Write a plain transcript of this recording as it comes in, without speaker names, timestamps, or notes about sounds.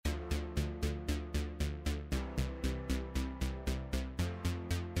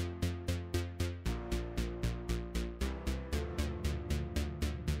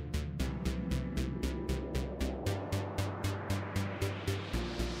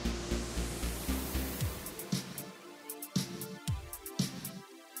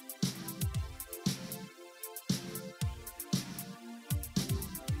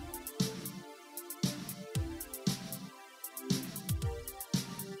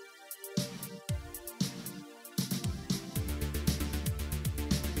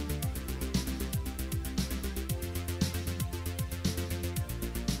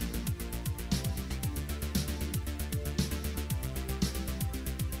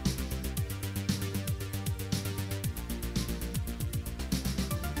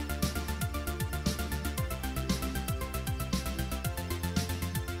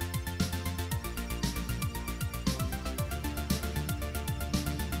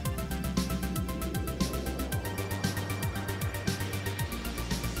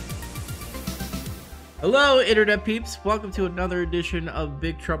Hello, Internet peeps. Welcome to another edition of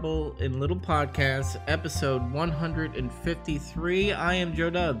Big Trouble in Little Podcasts, episode 153. I am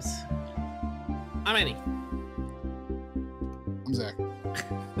Joe Dubs. I'm Annie. I'm Zach.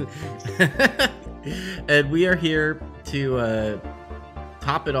 And we are here to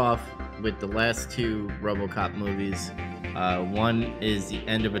top it off with the last two RoboCop movies. One is the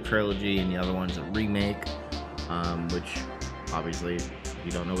end of a trilogy, and the other one's a remake, which obviously, if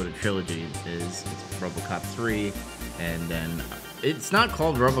you don't know what a trilogy is, it's RoboCop 3, and then it's not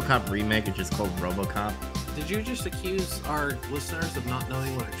called RoboCop Remake, it's just called RoboCop. Did you just accuse our listeners of not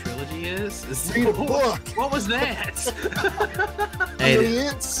knowing what a trilogy is? Read a book. What was that? Hey,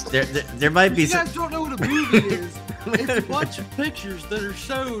 Idiots. there might be You some... guys don't know what a movie is. It's a bunch of pictures that are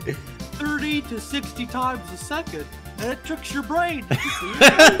showed 30 to 60 times a second, and it tricks your brain.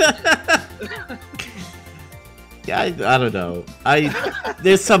 Yeah, I don't know.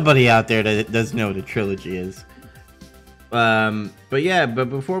 There's somebody out there that doesn't know what a trilogy is. But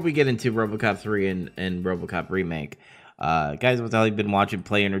before we get into RoboCop 3 and RoboCop Remake, guys, what the hell you been watching,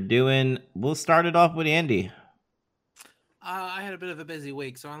 playing, or doing? We'll start it off with Andy. I had a bit of a busy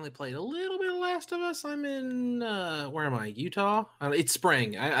week, so I only played a little bit of Last of Us. I'm in, where am I? Utah? It's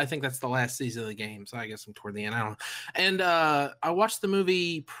spring. I think that's the last season of the game, so I guess I'm toward the end. I don't know. And I watched the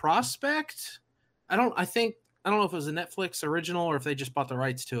movie Prospect. I don't know if it was a Netflix original or if they just bought the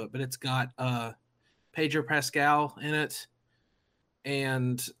rights to it, but it's got Pedro Pascal in it.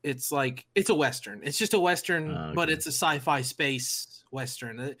 And it's a Western. It's just a Western, Okay. but it's a sci-fi space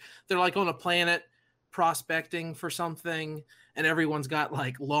Western. They're like on a planet prospecting for something, and everyone's got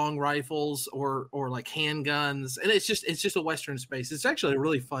like long rifles or like handguns. And it's just a Western space. It's actually a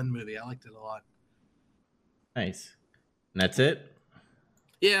really fun movie. I liked it a lot. Nice. And that's it?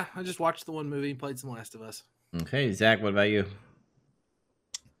 Yeah, I just watched the one movie, played some Last of Us. Okay, Zach, what about you?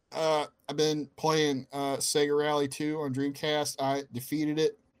 I've been playing Sega Rally 2 on Dreamcast. I defeated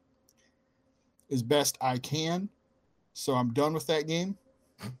it as best I can, so I'm done with that game.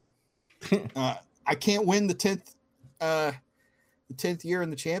 I can't win the 10th year in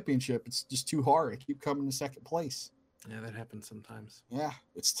the championship. It's just too hard. I keep coming to second place. Yeah, that happens sometimes. Yeah,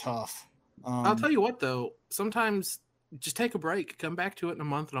 it's tough. I'll tell you what, though. Sometimes just take a break, come back to it in a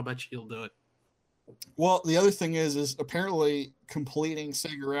month, and I'll bet you you'll do it. Well, the other thing is apparently completing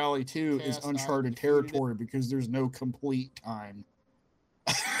Sega Rally 2 is uncharted territory because there's no complete time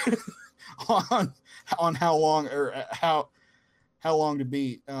on how long or how long to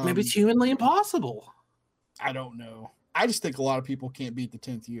beat. Maybe it's humanly impossible. I don't know. I just think a lot of people can't beat the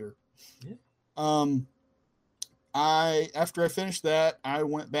 10th year. Yeah. After I finished that, I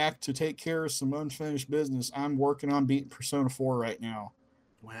went back to take care of some unfinished business. I'm working on beating Persona 4 right now.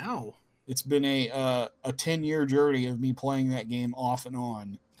 Wow. It's been a 10-year journey of me playing that game off and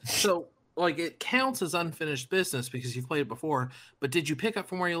on. So, it counts as unfinished business because you've played it before, but did you pick up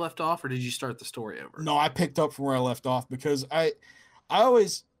from where you left off, or did you start the story over? No, I picked up from where I left off because I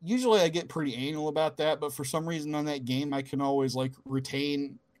usually get pretty anal about that, but for some reason on that game, I can always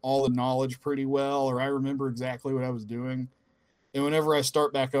retain all the knowledge pretty well, or I remember exactly what I was doing. And whenever I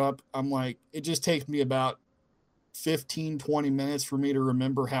start back up, I'm it just takes me about 15-20 minutes for me to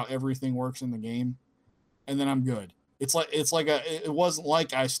remember how everything works in the game, and then I'm good. It wasn't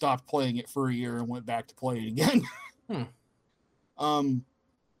like I stopped playing it for a year and went back to play it again. But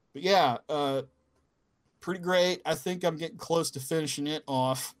yeah, pretty great. I think I'm getting close to finishing it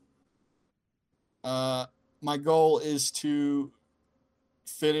off. My goal is to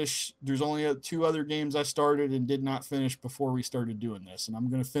finish. There's only 2 other games I started and did not finish before we started doing this, and I'm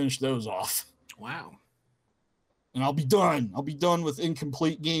going to finish those off. Wow. And I'll be done. I'll be done with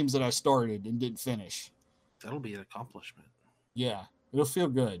incomplete games that I started and didn't finish. That'll be an accomplishment. Yeah, it'll feel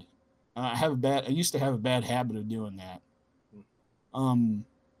good. I used to have a bad habit of doing that.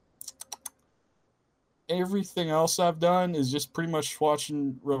 Everything else I've done is just pretty much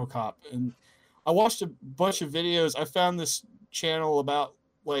watching RoboCop. And I watched a bunch of videos. I found this channel about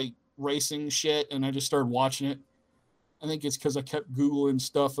racing shit, and I just started watching it. I think it's because I kept Googling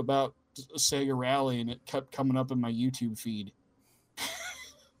stuff about Sega Rally, and it kept coming up in my YouTube feed.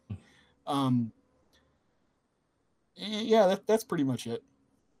 Yeah, that's pretty much it.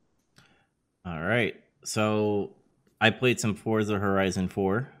 All right. So I played some Forza Horizon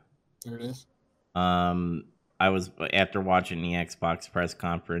 4. There it is. I was after watching the Xbox press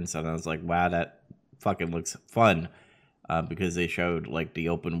conference, and I was like, wow, that fucking looks fun. Because they showed the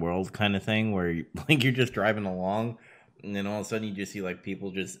open world kind of thing where you're just driving along, and then all of a sudden you just see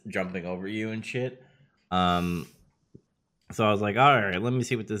people just jumping over you and shit. So I was like, all right, let me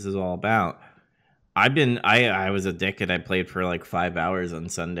see what this is all about. I was addicted. I played for 5 hours on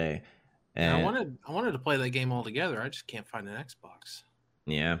Sunday. Yeah, And I wanted to play that game all together. I just can't find an Xbox.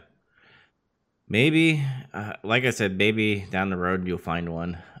 yeah, maybe, like I said, maybe down the road you'll find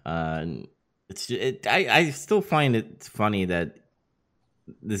one. I still find it funny that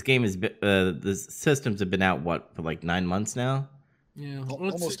this game is the systems have been out for like 9 months now. Yeah, well,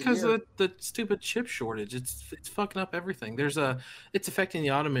 it's Almost a because year. of the stupid chip shortage. It's fucking up everything. It's affecting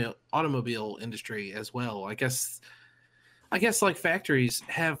the automobile industry as well. I guess like factories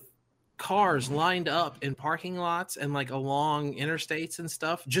have cars lined up in parking lots and like along interstates and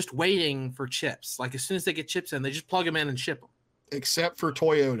stuff, just waiting for chips. Like as soon as they get chips in, they just plug them in and ship them. Except for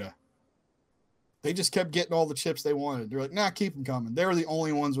Toyota. They just kept getting all the chips they wanted. They're like, nah, keep them coming. They were the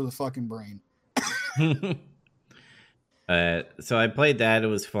only ones with a fucking brain. So I played that. It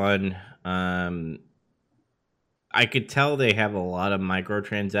was fun. I could tell they have a lot of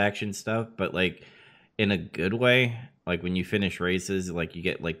microtransaction stuff, but like in a good way. Like when you finish races, like you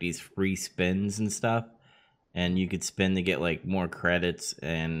get like these free spins and stuff, and you could spin to get like more credits.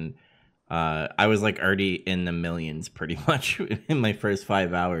 And I was like already in the millions pretty much in my first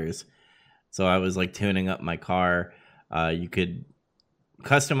 5 hours. So I was like tuning up my car. You could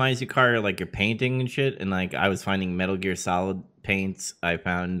customize your car, like your painting and shit. And like I was finding Metal Gear Solid paints. I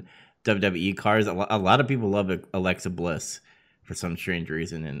found WWE cars. A lot of people love Alexa Bliss for some strange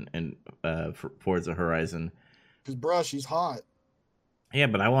reason, and for Forza Horizon. Because, bruh, she's hot. Yeah,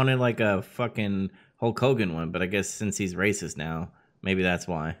 but I wanted like a fucking Hulk Hogan one. But I guess since he's racist now, maybe that's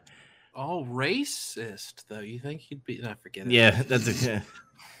why. Oh, racist though. You think he'd be? No, forget it. Yeah, that's a.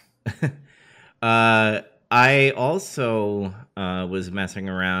 I also was messing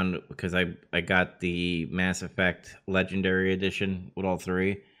around because I got the Mass Effect Legendary Edition with all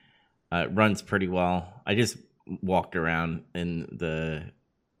three. It runs pretty well. I just walked around in the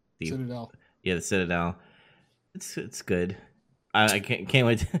Citadel. Yeah, the Citadel. It's good. I can't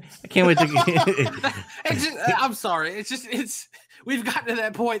wait. I can't wait to. It's just, I'm sorry. It's we've gotten to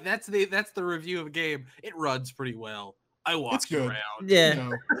that point. That's the review of a game. It runs pretty well. I walked good. around. Yeah. You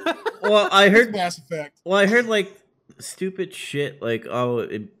know, Well, I it's heard Mass Effect. Well, I heard like stupid shit like, oh,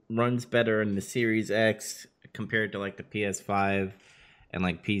 it runs better in the Series X compared to like the PS5 and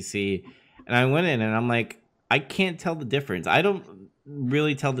like PC. And I went in and I'm like, I can't tell the difference. I don't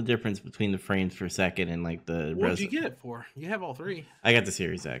really tell the difference between the frames per second and like the What did you get it for? You have all three. I got the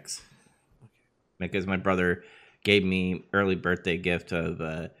Series X because my brother gave me early birthday gift of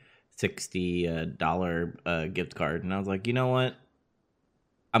a $60 gift card, and I was like, you know what?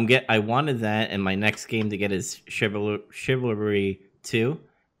 I wanted that, and my next game to get is Chivalry 2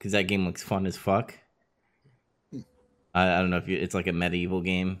 because that game looks fun as fuck. I don't know if it's like a medieval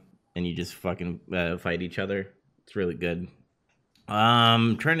game, and you just fucking fight each other. It's really good.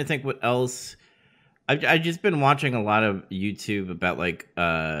 Trying to think what else. I've just been watching a lot of YouTube about like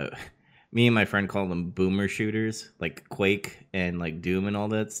me and my friend call them boomer shooters, like Quake and like Doom and all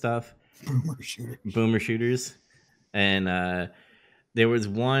that stuff. Boomer shooters, and there was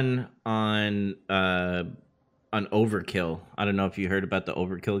one on Overkill. I don't know if you heard about the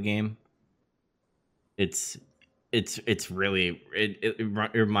Overkill game. It's really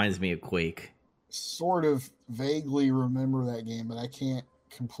it reminds me of Quake. Sort of vaguely remember that game, but I can't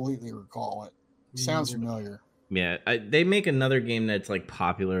completely recall it. Sounds familiar. Yeah, they make another game that's like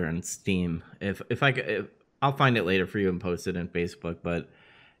popular on Steam. If I'll find it later for you and post it on Facebook. But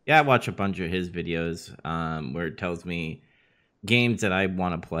yeah, I watch a bunch of his videos where it tells me games that I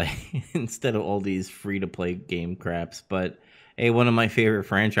want to play instead of all these free to play game craps. But hey, one of my favorite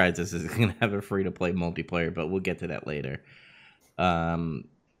franchises is gonna have a free to play multiplayer, but we'll get to that later. Yeah,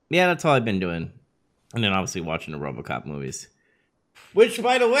 that's all I've been doing, and then obviously watching the RoboCop movies. Which,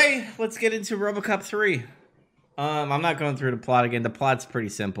 by the way, let's get into RoboCop 3. I'm not going through the plot again. The plot's pretty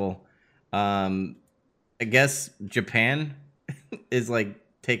simple. I guess Japan is like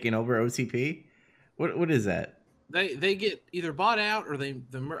taking over OCP. What is that? They get either bought out or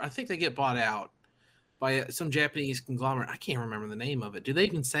I think they get bought out by some Japanese conglomerate. I can't remember the name of it. Do they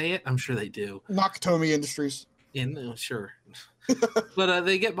even say it? I'm sure they do. Nakatomi Industries. Yeah, no, sure. But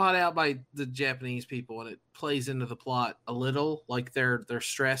they get bought out by the Japanese people, and it plays into the plot a little. Like they're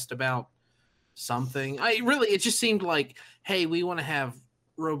stressed about something. It just seemed like, hey, we want to have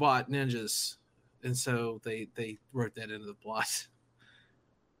robot ninjas, and so they wrote that into the plot.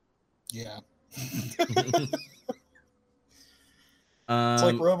 Yeah. It's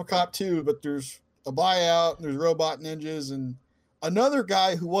like RoboCop 2, but there's a buyout, and there's robot ninjas, and another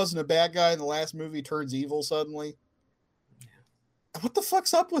guy who wasn't a bad guy in the last movie turns evil suddenly. What the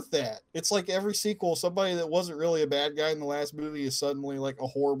fuck's up with that? It's like every sequel, somebody that wasn't really a bad guy in the last movie is suddenly like a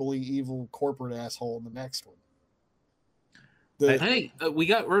horribly evil corporate asshole in the next one. Hey, we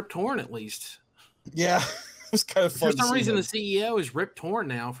got Rip Torn at least. Yeah, it was kind of fun. For some reason, the CEO is Rip Torn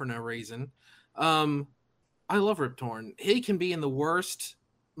now for no reason. I love Rip Torn. He can be in the worst,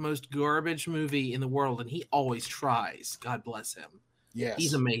 most garbage movie in the world, and he always tries. God bless him. Yes,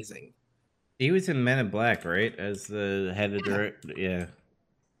 he's amazing. He was in Men in Black, right? As the head of director. Yeah,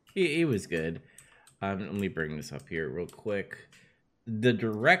 he was good. Let me bring this up here real quick. The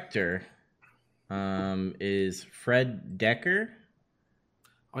director is Fred Decker.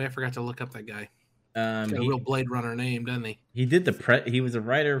 Oh, yeah, I forgot to look up that guy. He's got a real Blade Runner name, doesn't he? He did he was a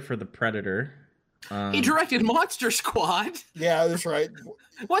writer for The Predator. He directed Monster Squad. Yeah, that's right.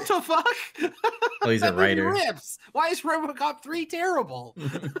 What the fuck? Oh, he's a writer. Rips. Why is RoboCop 3 terrible?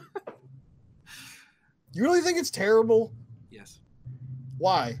 You really think it's terrible? Yes.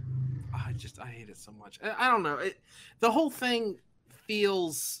 Why? I hate it so much. I don't know. The whole thing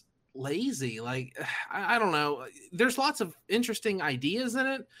feels lazy. Like, I don't know. There's lots of interesting ideas in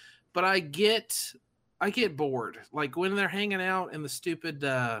it, but I get bored. Like when they're hanging out in the stupid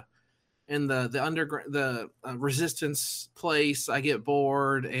in the underground, the resistance place, I get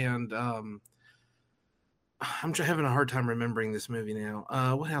bored, and I'm having a hard time remembering this movie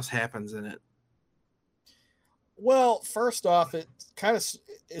now. What else happens in it? Well, first off, it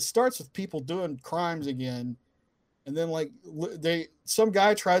starts with people doing crimes again, and then like some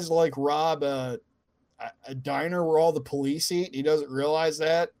guy tries to like rob a diner where all the police eat. He doesn't realize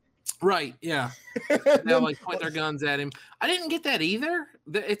that. Right? Yeah. They'll like point their guns at him. I didn't get that either.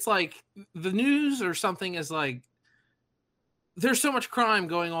 It's like the news or something is like there's so much crime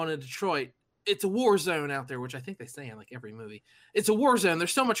going on in Detroit. It's a war zone out there, which I think they say in like every movie. It's a war zone.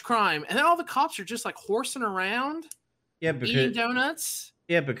 There's so much crime, and then all the cops are just like horsing around, eating donuts.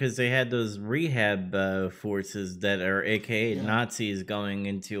 Yeah, because they had those rehab forces that are AKA Nazis going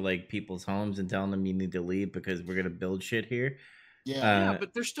into like people's homes and telling them you need to leave because we're gonna build shit here. Yeah,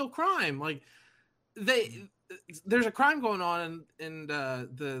 but there's still crime. Like there's a crime going on, and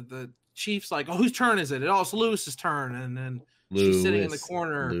the chief's like, "Oh, whose turn is it?" Oh, it's Lewis's turn, and then she's sitting in the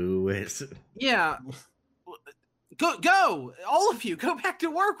corner. Lewis. Yeah. Go! All of you, go back to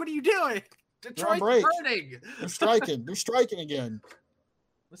work. What are you doing? Detroit's burning. They're striking. They're striking again.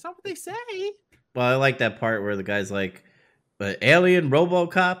 That's not what they say. Well, I like that part where the guy's like, Alien,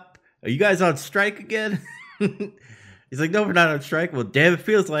 RoboCop, are you guys on strike again? He's like, no, we're not on strike. Well, damn, it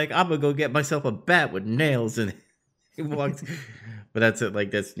feels like I'm going to go get myself a bat with nails in it. He walks. But that's it.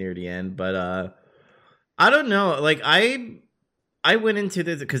 Like, that's near the end. But I don't know. Like, I went into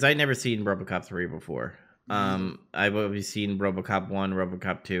this because I never seen RoboCop 3 before. I've always seen RoboCop 1,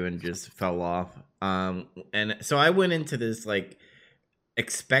 RoboCop 2, and just fell off. And so I went into this, like,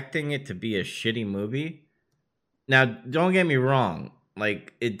 expecting it to be a shitty movie. Now, don't get me wrong.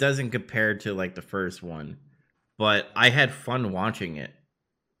 Like, it doesn't compare to, like, the first one. But I had fun watching it.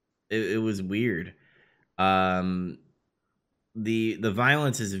 It was weird. The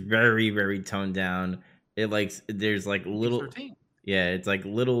violence is very, very toned down. There's like little 13. Yeah, it's like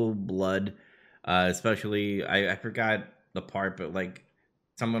little blood. Especially I forgot the part, but like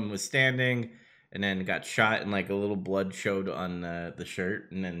someone was standing and then got shot and like a little blood showed on the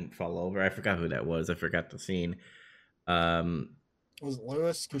shirt and then fell over. I forgot who that was. I forgot the scene. Was it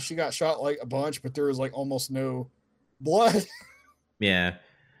Lewis? Because she got shot like a bunch, but there was like almost no blood. Yeah.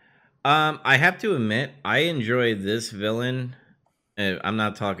 I have to admit, I enjoy this villain. I'm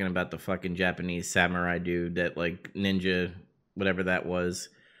not talking about the fucking Japanese samurai dude that like ninja, whatever that was,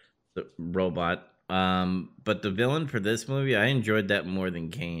 the robot. But the villain for this movie, I enjoyed that more than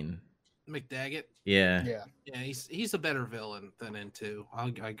Kane. McDaggett. Yeah. He's a better villain than in 2.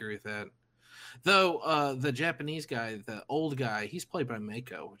 I agree with that. Though the Japanese guy, the old guy, he's played by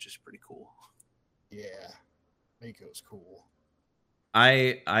Mako, which is pretty cool. Yeah, Mako's cool.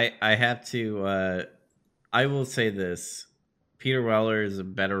 I have to. I will say this: Peter Weller is a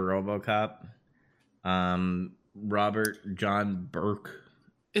better RoboCop. Robert John Burke.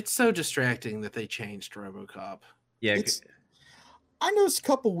 It's so distracting that they changed RoboCop. Yeah, I noticed a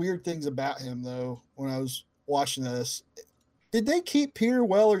couple weird things about him though when I was watching this. Did they keep Peter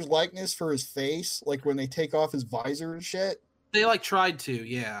Weller's likeness for his face, like when they take off his visor and shit? They like tried to,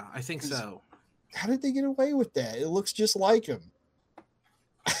 yeah. I think so. How did they get away with that? It looks just like him.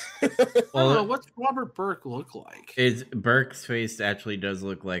 Well, what's Robert Burke look like? Burke's face actually does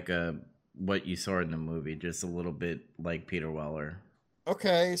look like what you saw in the movie, just a little bit like Peter Weller.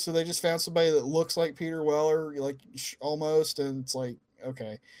 Okay, so they just found somebody that looks like Peter Weller, like almost, and it's like,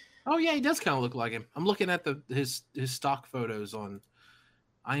 okay. Oh yeah, he does kind of look like him. I'm looking at his stock photos on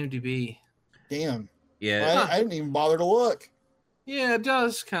IMDb. Damn. Yeah. I didn't even bother to look. Yeah, it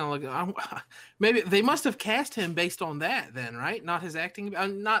does kind of look. Maybe they must have cast him based on that, then, right? Not his acting.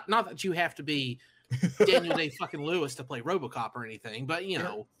 Not that you have to be Daniel Day fucking Lewis to play RoboCop or anything, but you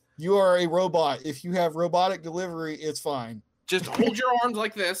know, You are a robot. If you have robotic delivery, it's fine. just hold your arms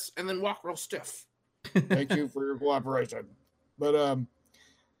like this and then walk real stiff. Thank you for your cooperation. But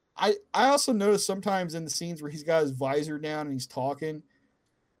I also notice sometimes in the scenes where he's got his visor down and he's talking,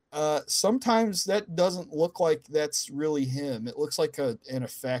 sometimes that doesn't look like that's really him. It looks like an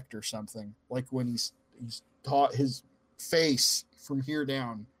effect or something. Like when he's taught his face from here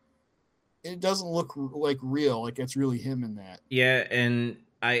down. It doesn't look like real, like it's really him in that. Yeah, and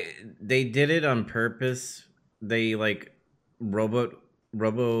they did it on purpose. They like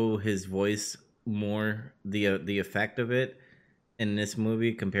robo his voice more, the effect of it in this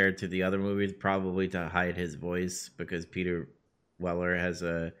movie compared to the other movies, probably to hide his voice, because Peter Weller has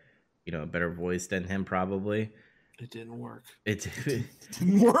a better voice than him, probably. It didn't work. It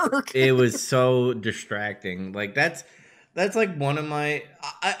didn't work. It was so distracting. Like that's like one of my.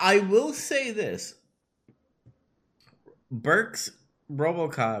 I will say this. Burke's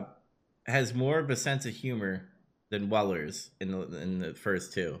RoboCop has more of a sense of humor than Weller's in the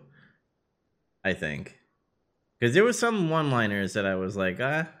first two. I think, because there was some one-liners that I was like,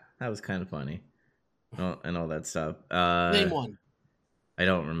 that was kind of funny, and all that stuff. Name one. I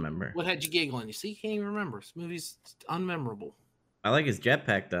don't remember. What had you giggling? You see, you can't even remember. This movie's unmemorable. I like his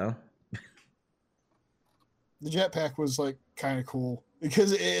jetpack though. The jetpack was like kind of cool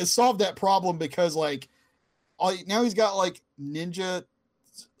because it solved that problem, because like now he's got like ninja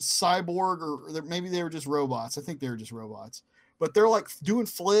cyborg, or maybe they were just robots. I think they were just robots, but they're like doing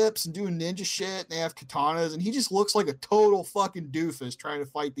flips and doing ninja shit, and they have katanas, and he just looks like a total fucking doofus trying to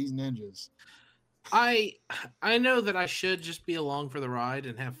fight these ninjas. I know that I should just be along for the ride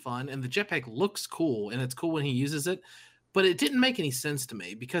and have fun, and the jetpack looks cool, and it's cool when he uses it, but it didn't make any sense to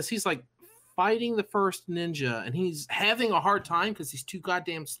me, because he's like fighting the first ninja and he's having a hard time because he's too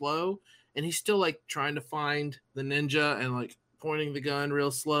goddamn slow, and he's still like trying to find the ninja and like pointing the gun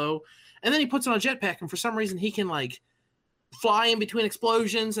real slow, and then he puts on a jetpack, and for some reason he can like fly in between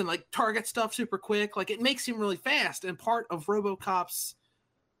explosions and like target stuff super quick. Like it makes him really fast, and part of RoboCop's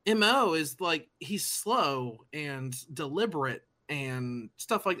MO is like he's slow and deliberate and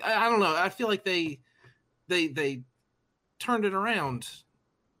stuff like I don't know. I feel like they turned it around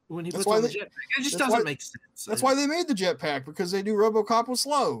when he puts on the jetpack. It just doesn't make sense. That's why they made the jetpack, because they knew RoboCop was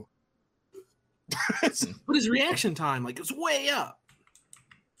slow. But his reaction time, like, it's way up.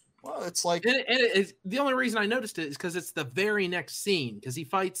 Well, it's like, and the only reason I noticed it is because it's the very next scene, because he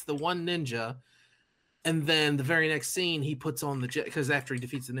fights the one ninja, and then the very next scene he puts on the jet, because after he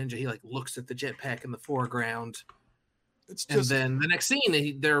defeats the ninja, he like looks at the jetpack in the foreground. And then the next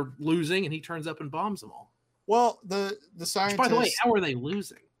scene they're losing, and he turns up and bombs them all. Well, the scientists. Which, by the way, how are they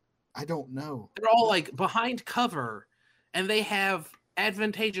losing? I don't know. They're all like behind cover, and they have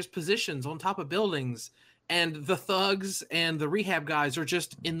advantageous positions on top of buildings, and the thugs and the rehab guys are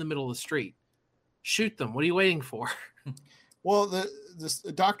just in the middle of the street. Shoot them. What are you waiting for? Well,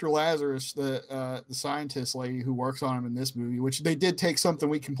 the Dr. Lazarus, the scientist lady who works on him in this movie, which they did take something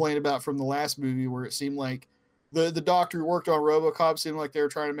we complained about from the last movie, where it seemed like the doctor who worked on RoboCop seemed like they were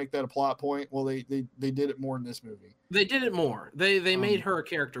trying to make that a plot point. Well, they did it more in this movie. They did it more. They made her a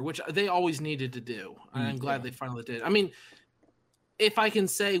character, which they always needed to do. I'm glad they finally did. I mean, if I can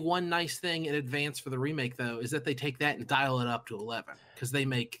say one nice thing in advance for the remake, though, is that they take that and dial it up to 11, because they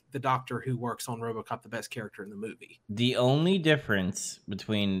make the doctor who works on RoboCop the best character in the movie. The only difference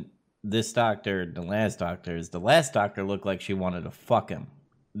between this doctor and the last doctor is the last doctor looked like she wanted to fuck him.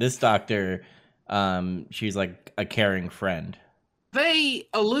 This doctor, she's like a caring friend. They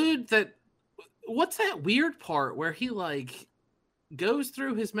allude that, what's that weird part where he like goes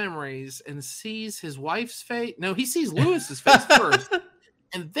through his memories and sees his wife's face? No, he sees Lewis's face first,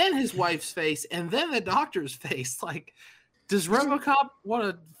 and then his wife's face, and then the doctor's face. Like, does RoboCop want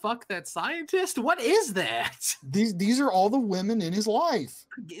to fuck that scientist? What is that? These are all the women in his life.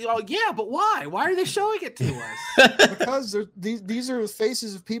 Oh, yeah, but why? Why are they showing it to us? Because these are the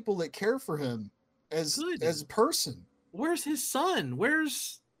faces of people that care for him as a person. Where's his son?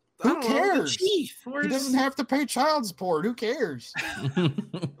 Where's who cares? The chief? He doesn't have to pay child support. Who cares?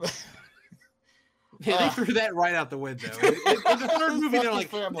 Yeah, they threw that right out the window. In the third movie, they're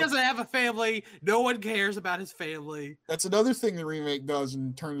like, he doesn't have a family. No one cares about his family. That's another thing the remake does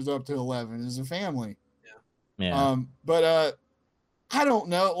and turns up to 11 is a family. Yeah. But I don't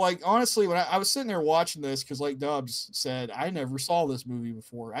know. Like, honestly, when I was sitting there watching this, because like Dubs said, I never saw this movie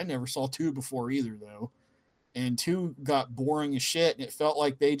before. I never saw 2 before either, though. And 2 got boring as shit, and it felt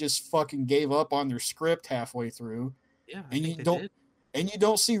like they just fucking gave up on their script halfway through. Yeah, I and think you they did.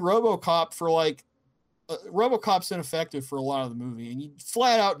 don't see RoboCop for like RoboCop's ineffective for a lot of the movie, and you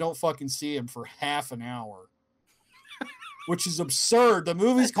flat out don't fucking see him for half an hour, which is absurd. The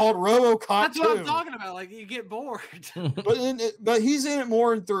movie's called RoboCop That's 2. what I'm talking about. Like, you get bored. but he's in it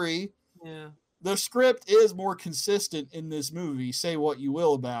more in 3. Yeah. The script is more consistent in this movie. Say what you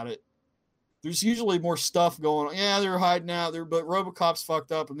will about it. There's usually more stuff going on. Yeah, they're hiding out there, but RoboCop's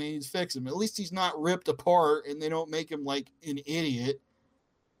fucked up and they need to fix him. At least he's not ripped apart and they don't make him like an idiot.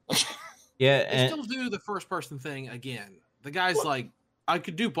 Yeah, They still do the first person thing again. The guy's like, I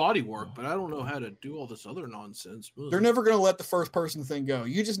could do body work, but I don't know how to do all this other nonsense. Ugh. They're never going to let the first person thing go.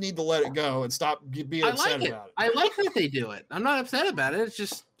 You just need to let it go and stop being upset about it. I like that they do it. I'm not upset about it. It's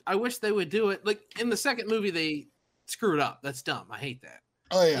just, I wish they would do it. Like in the second movie, they screwed up. That's dumb. I hate that.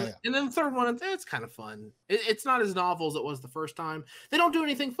 Oh, yeah. And then the third one, it's kind of fun. It's not as novel as it was the first time. They don't do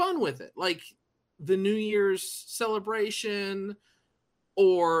anything fun with it. Like the New Year's celebration,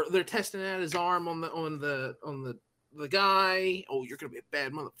 or they're testing out his arm on the guy. Oh, you're gonna be a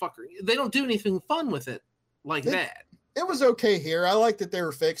bad motherfucker. They don't do anything fun with it like that. It was okay here. I like that they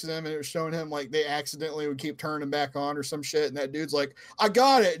were fixing him and it was showing him like they accidentally would keep turning back on or some shit. And that dude's like, I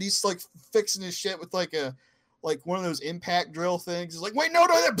got it. And he's like fixing his shit with like one of those impact drill things. He's like, wait, no,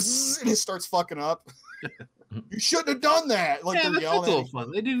 and it starts fucking up. You shouldn't have done that. Like, yeah, they're that's a yelling. little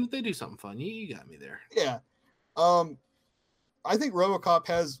fun. They do something fun. You got me there. Yeah. I think RoboCop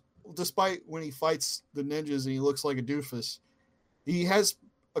has, despite when he fights the ninjas and he looks like a doofus, he has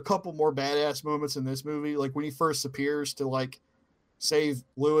a couple more badass moments in this movie. Like when he first appears to like save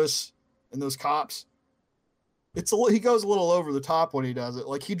Lewis and those cops. He goes a little over the top when he does it.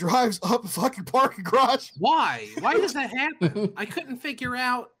 Like he drives up a fucking parking garage. Why? Why does that happen? I couldn't figure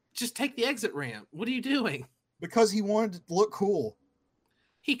out. Just take the exit ramp. What are you doing? Because he wanted to look cool.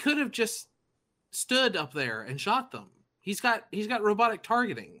 He could have just stood up there and shot them. He's got robotic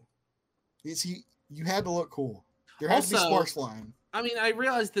targeting. You had to look cool. There has to be sparks flying. I mean, I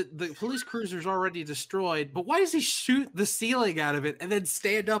realized that the police cruiser's already destroyed, but why does he shoot the ceiling out of it and then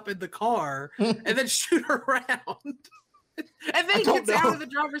stand up in the car and then shoot around? And then he gets out of the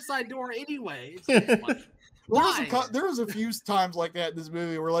driver's side door anyway. There was a few times like that in this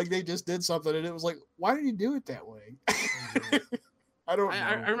movie where like they just did something and it was like, why did he do it that way? I don't know.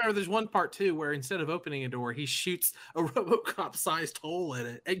 I remember there's one part too where instead of opening a door, he shoots a RoboCop-sized hole in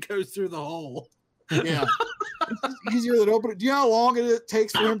it and goes through the hole. Yeah, it's easier than opening. Do you know how long it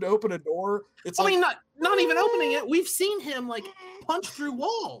takes for him to open a door? I mean, not even opening it. We've seen him like punch through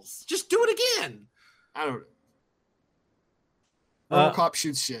walls. Just do it again. I don't know. RoboCop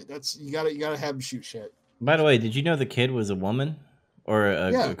shoots shit. You gotta have him shoot shit. By the way, did you know the kid was a woman or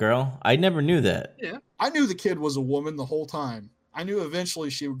a girl? I never knew that. Yeah, I knew the kid was a woman the whole time. I knew eventually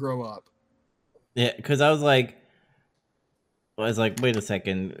she would grow up. Yeah, because I was like, wait a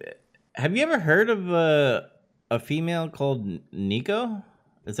second. Have you ever heard of a female called Nico?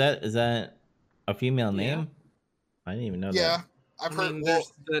 Is that a female name? I didn't even know that. Yeah, I've heard.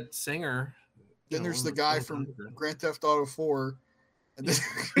 There's the singer. Then there's the guy from Grand Theft Auto 4.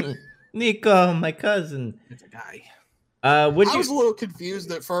 Nico, my cousin. It's a guy. I was a little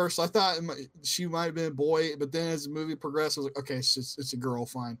confused at first. I thought she might have been a boy, but then as the movie progressed, I was like, okay, it's a girl,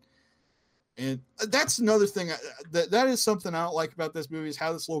 fine. And that's another thing that is something I don't like about this movie is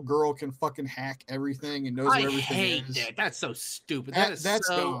how this little girl can fucking hack everything and knows where everything is. I hate that. That's so stupid. That's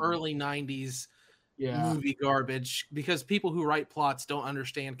so dumb. Early 90s movie garbage because people who write plots don't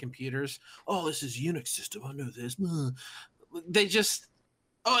understand computers. Oh, this is Unix system. I know this. They just,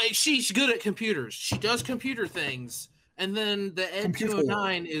 she's good at computers. She does computer things. And then the Ed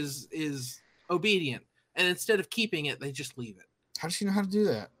 209 is obedient. And instead of keeping it, they just leave it. How does she know how to do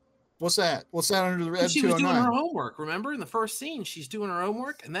that? What's that? What's that under the Ed 209? She was doing her homework. Remember in the first scene, she's doing her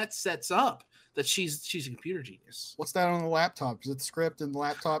homework, and that sets up that she's a computer genius. What's that on the laptop? Is it the script in the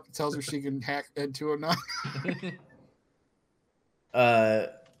laptop that tells her she can hack Ed 209?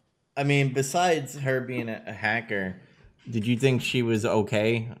 I mean, besides her being a hacker, did you think she was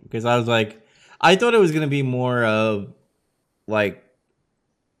okay? Because I was like, I thought it was gonna be more of like,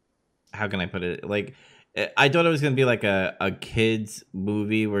 how can I put it? Like, I thought it was going to be like a kid's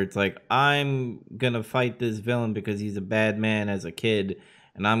movie where it's like, I'm going to fight this villain because he's a bad man as a kid,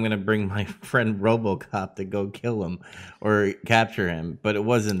 and I'm going to bring my friend RoboCop to go kill him or capture him. But it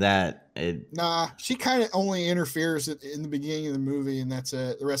wasn't that. Nah, she kind of only interferes in the beginning of the movie, and that's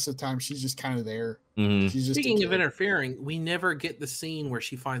it. The rest of the time, she's just kind of there. Mm-hmm. She's just Speaking of interfering, we never get the scene where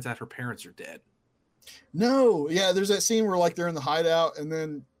she finds out her parents are dead. No, yeah, there's that scene where like they're in the hideout, and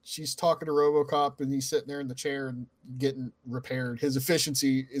then she's talking to RoboCop, and he's sitting there in the chair and getting repaired. His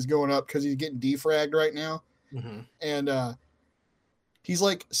efficiency is going up because he's getting defragged right now. And he's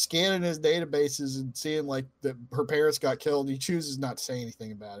like scanning his databases and seeing like that her parents got killed. He chooses not to say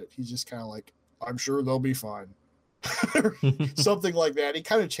anything about it. He's just kind of like, I'm sure they'll be fine. Something like that. He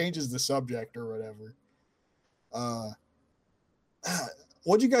kind of changes the subject or whatever.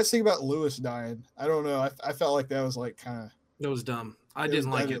 What do you guys think about Lewis dying? I don't know. I felt like that was like kind of. It was dumb. I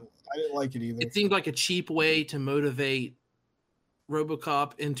didn't like it. I didn't like it either. It seemed like a cheap way to motivate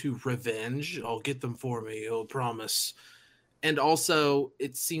RoboCop into revenge. I'll get them for me. I'll promise. And also,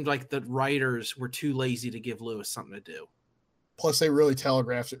 it seemed like the writers were too lazy to give Lewis something to do. Plus, they really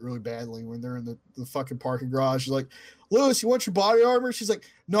telegraphed it really badly when they're in the fucking parking garage. She's like, Lewis, you want your body armor? She's like,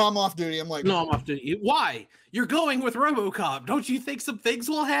 no, I'm off duty. I'm like, no, I'm off duty. Why? You're going with RoboCop. Don't you think some things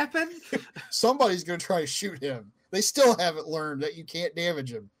will happen? Somebody's going to try to shoot him. They still haven't learned that you can't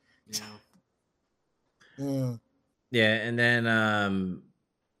damage him. Yeah. Yeah, and then,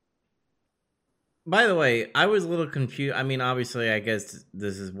 by the way, I was a little confused. I mean, obviously, I guess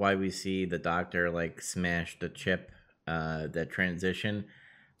this is why we see the Doctor, like, smash the chip, that transition.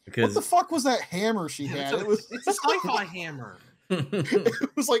 Because what the fuck was that hammer she had? It's a sci-fi hammer.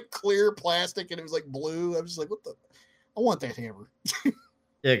 It was like clear plastic and it was like blue. I was just like, what the? I want that hammer.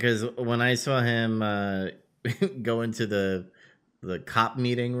 Yeah, because when I saw him go into the cop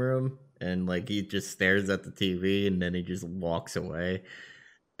meeting room and like he just stares at the TV and then he just walks away,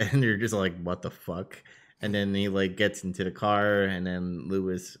 and you're just like, what the fuck? And then he like gets into the car, and then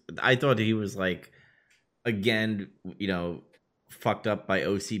Lewis. I thought he was like, again, you know, fucked up by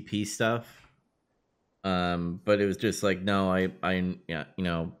OCP stuff. But it was just like, no, yeah, you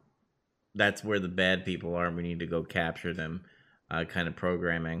know, that's where the bad people are. We need to go capture them, kind of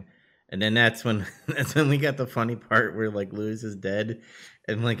programming. And then that's when we got the funny part where like Lewis is dead,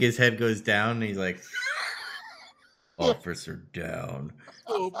 and like his head goes down, and he's like, "Officer down,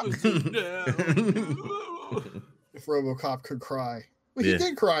 officer down." If RoboCop could cry, well, he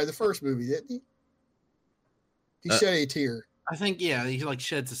did cry the first movie, didn't he? He shed a tear. I think, yeah, he like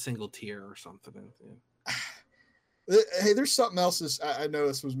sheds a single tear or something. Hey, there's something else I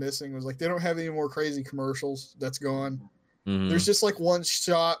noticed was missing. It was like they don't have any more crazy commercials. That's gone. Mm-hmm. There's just like one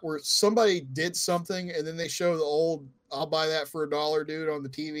shot where somebody did something and then they show the old "I'll buy that for $1" dude on the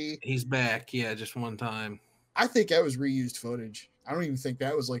TV. He's back, yeah, just one time. I think that was reused footage. I don't even think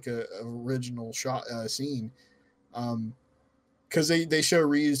that was like a original shot scene, because they show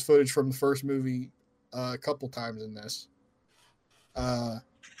reused footage from the first movie a couple times in this.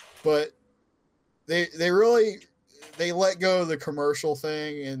 But they let go of the commercial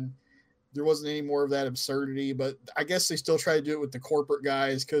thing, and there wasn't any more of that absurdity. But I guess they still try to do it with the corporate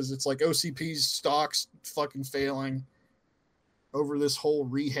guys, because it's like OCP's stocks fucking failing over this whole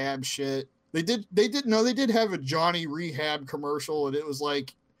rehab shit. They did have a Johnny Rehab commercial, and it was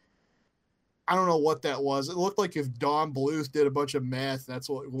like, I don't know what that was. It looked like if Don Bluth did a bunch of meth, that's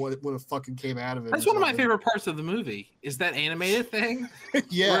what fucking came out of it. That's one of my favorite parts of the movie, is that animated thing.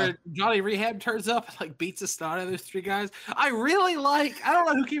 Yeah. Where Johnny Rehab turns up and like beats the snot out of those three guys. I don't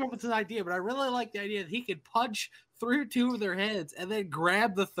know who came up with this idea, but I really like the idea that he could punch through two of their heads and then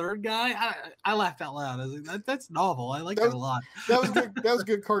grab the third guy. I laughed out loud. I was like, that's novel. I like that a lot. That was good. That was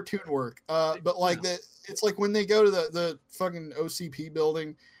good cartoon work. But like that, it's like when they go to the fucking OCP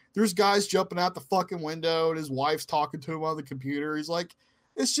building, there's guys jumping out the fucking window, and his wife's talking to him on the computer. He's like,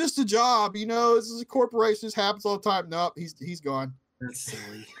 "It's just a job, you know. This is a corporation. This happens all the time." Nope, he's gone. That's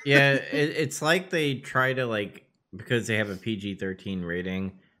silly. Yeah, it's like they try to, like, because they have a PG-13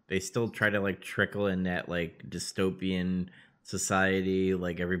 rating, they still try to like trickle in that like dystopian society,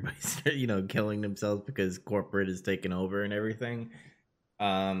 like everybody's killing themselves because corporate is taking over and everything.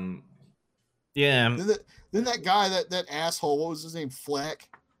 Yeah. Then that guy, that asshole, what was his name? Fleck.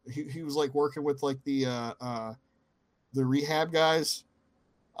 He was like working with like the rehab guys.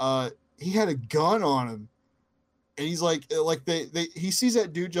 He had a gun on him, and he's like he sees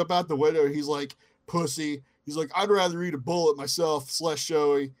that dude jump out the window, and he's like, pussy. He's like, I'd rather eat a bullet myself,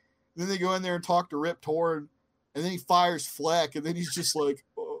 /Joey. Then they go in there and talk to Rip Torn, and then he fires Fleck, and then he's just like,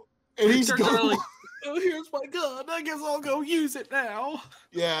 oh. And he's going like, oh, here's my gun. I guess I'll go use it now.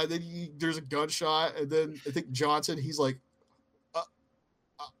 Yeah, and then there's a gunshot, and then I think Johnson, he's like,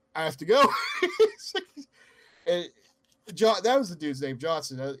 I have to go. And that was the dude's name,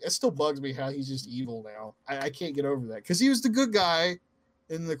 Johnson. It still bugs me how he's just evil now. I can't get over that, because he was the good guy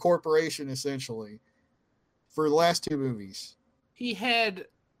in the corporation essentially for the last two movies. He had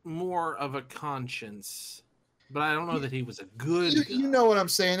more of a conscience, but I don't know that he was a good guy. You know what I'm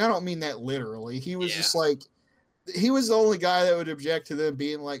saying? I don't mean that literally. He was just like, he was the only guy that would object to them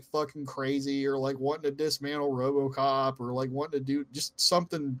being like fucking crazy or like wanting to dismantle RoboCop or like wanting to do just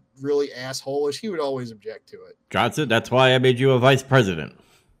something really assholish. He would always object to it. Johnson, that's why I made you a vice president.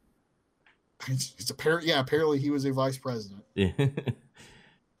 It's apparent, yeah. Apparently, he was a vice president. Yeah.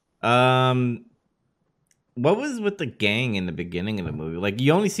 What was with the gang in the beginning of the movie? Like,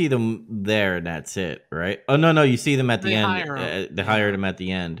 you only see them there, and that's it, right? Oh no, you see them at the end. They hired them at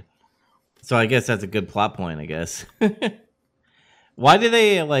the end. So I guess that's a good plot point. I guess. Why do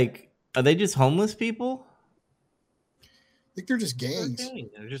they like? Are they just homeless people? I think they're just gangs.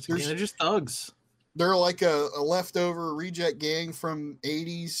 They're just thugs. They're like a leftover reject gang from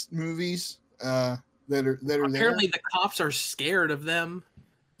 '80s movies that are Apparently, there. the cops are scared of them.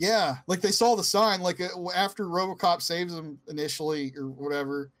 Yeah, like they saw the sign. Like after RoboCop saves them initially, or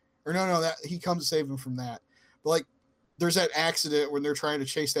whatever. Or no, that he comes to save them from that. But like, there's that accident when they're trying to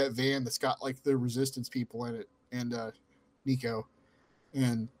chase that van that's got like the resistance people in it and Nico,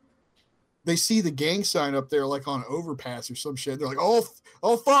 and they see the gang sign up there like on an overpass or some shit. They're like, oh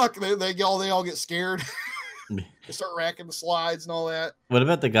fuck! They all get scared. They start racking the slides and all that. What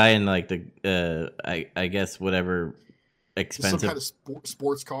about the guy in like the I guess whatever expensive some kind of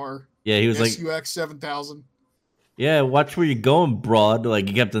sports car? Yeah, he was SUX like 7000. Yeah, watch where you're going, broad. Like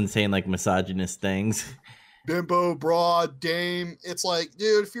he kept on saying like misogynist things. Bimbo, broad, dame. It's like,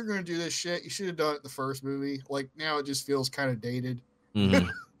 dude, if you're gonna do this shit, you should have done it in the first movie. Like now, it just feels kind of dated. Mm-hmm.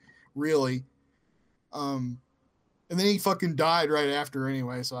 Really. And then he fucking died right after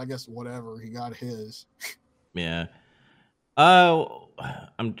anyway. So I guess whatever, he got his. Yeah. I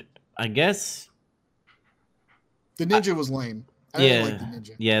guess the ninja was lame. I didn't like the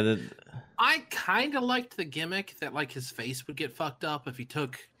ninja. Yeah. I kind of liked the gimmick that like his face would get fucked up if he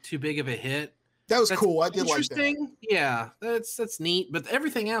took too big of a hit. That was cool. I did like that. Yeah, that's neat. But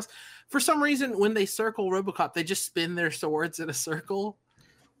everything else, for some reason, when they circle RoboCop, they just spin their swords in a circle.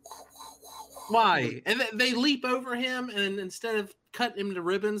 Why? And they leap over him, and instead of cutting him to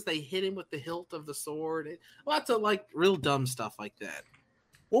ribbons, they hit him with the hilt of the sword. Lots of like real dumb stuff like that.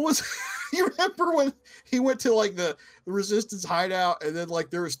 What was you remember when he went to like the resistance hideout, and then like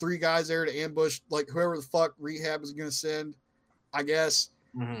there was 3 guys there to ambush like whoever the fuck Rehab is gonna send, I guess.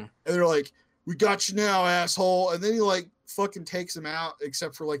 Mm-hmm. And they're like, "We got you now, asshole!" And then he like fucking takes him out,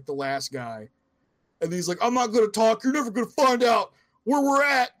 except for like the last guy. And he's like, "I'm not gonna talk. You're never gonna find out where we're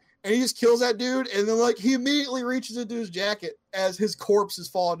at." And he just kills that dude. And then like he immediately reaches into his jacket as his corpse is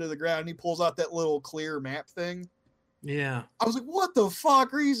falling to the ground. And he pulls out that little clear map thing. Yeah. I was like, what the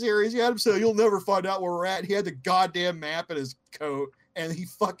fuck? Are you serious? You had him say, "You'll never find out where we're at." He had the goddamn map in his coat, and he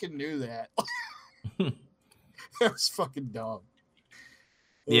fucking knew that. That was fucking dumb.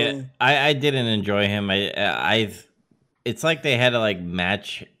 Yeah, I didn't enjoy him. It's like they had to like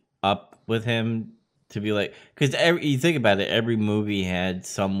match up with him to be like, because you think about it, every movie had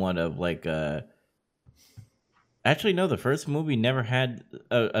somewhat of like a. Actually, no, the first movie never had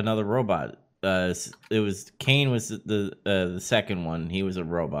another robot. It was Kane was the second one. He was a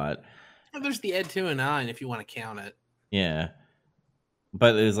robot. Well, there's the Ed 2 and 9 if you want to count it. Yeah,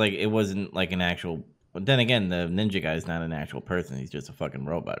 but it was like it wasn't like an actual. But then again, the ninja guy's not an actual person. He's just a fucking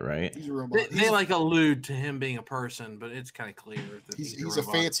robot, right? He's a robot. They like allude to him being a person, but it's kind of clear that he's a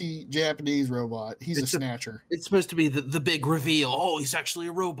fancy Japanese robot. He's a snatcher. It's supposed to be the big reveal. Oh, he's actually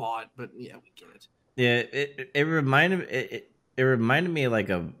a robot. But yeah, we get it. Yeah, it reminded me like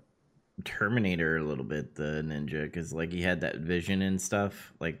of Terminator a little bit, the ninja, because like he had that vision and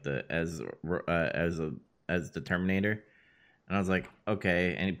stuff, like as the Terminator. And I was like,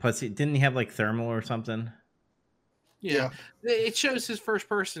 okay. And didn't he have like thermal or something? Yeah. It shows his first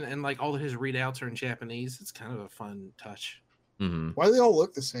person, and like all of his readouts are in Japanese. It's kind of a fun touch. Mm-hmm. Why do they all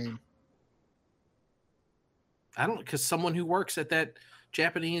look the same? I don't know, because someone who works at that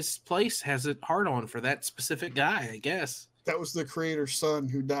Japanese place has a hard on for that specific guy, I guess. That was the creator's son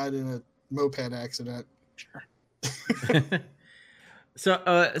who died in a moped accident. Sure. So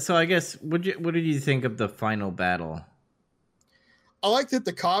I guess what did you think of the final battle? I like that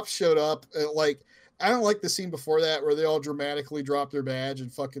the cops showed up. Like, I don't like the scene before that where they all dramatically drop their badge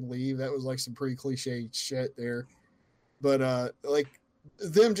and fucking leave. That was like some pretty cliche shit there. But like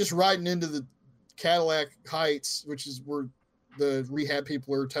them just riding into the Cadillac Heights, which is where the rehab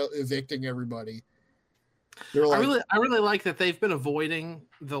people are evicting everybody. They're like, I really like that they've been avoiding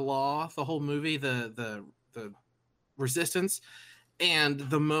the law the whole movie, the resistance. And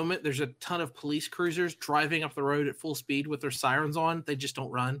the moment there's a ton of police cruisers driving up the road at full speed with their sirens on, they just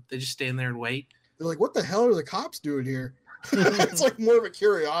don't run. They just stand there and wait. They're like, what the hell are the cops doing here? It's like more of a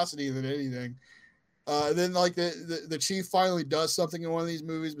curiosity than anything. Then like the chief finally does something in one of these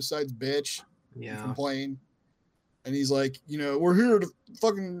movies besides bitch. Yeah. Complain. And he's like, we're here to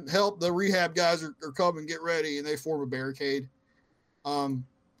fucking help. The rehab guys are coming, get ready. And they form a barricade.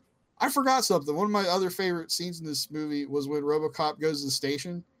 I forgot something. One of my other favorite scenes in this movie was when RoboCop goes to the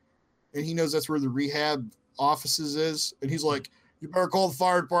station and he knows that's where the rehab offices is. And he's like, you better call the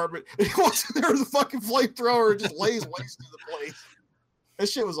fire department. And he walks in there with a fucking flamethrower and just lays waste to the place. That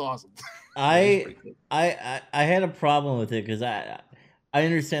shit was awesome. I had a problem with it because I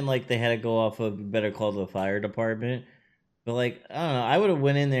understand like they had to go off of better call the fire department, but like I don't know, I would have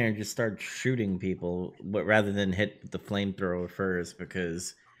went in there and just started shooting people, but rather than hit the flamethrower first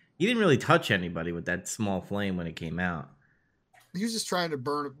because he didn't really touch anybody with that small flame when it came out. He was just trying to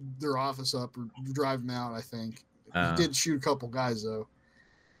burn their office up or drive them out. I think he did shoot a couple guys though,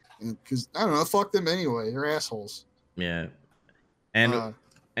 because I don't know, fuck them anyway. They're assholes. Yeah,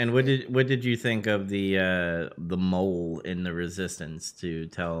 and what did you think of the mole in the Resistance to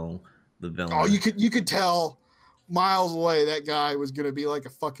tell the villain? Oh, you could tell miles away that guy was gonna be like a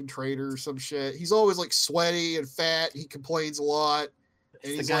fucking traitor or some shit. He's always like sweaty and fat. He complains a lot.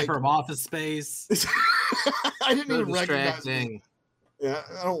 And he's the guy like, from Office Space. I didn't even recognize him. Yeah,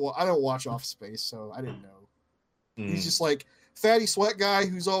 I don't watch Office Space, so I didn't know. He's just like fatty sweat guy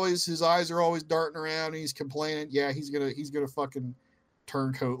who's always his eyes are always darting around and he's complaining. Yeah, he's gonna fucking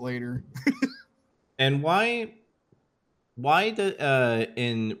turncoat later. And why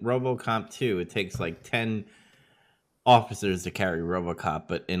in RoboCop 2 it takes like 10 officers to carry RoboCop,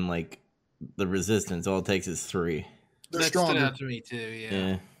 but in like the Resistance all it takes is 3. They're stronger. That stood out to me too.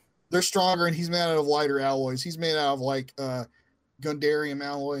 Yeah. They're stronger, and he's made out of lighter alloys. He's made out of like Gundarium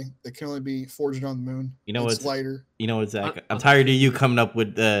alloy that can only be forged on the moon. It's lighter. You know what, Zach? I'm tired of you coming up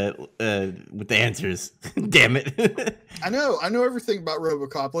with the answers. Damn it! I know everything about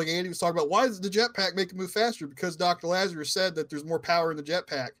RoboCop. Like Andy was talking about, why does the jetpack make it move faster? Because Dr. Lazarus said that there's more power in the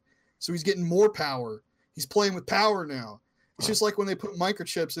jetpack, so he's getting more power. He's playing with power now. It's just like when they put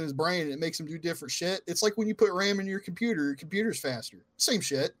microchips in his brain and it makes him do different shit. It's like when you put RAM in your computer's faster. Same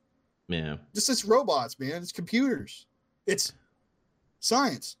shit. Yeah. It's robots, man. It's computers. It's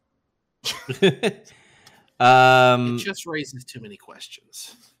science. It just raises too many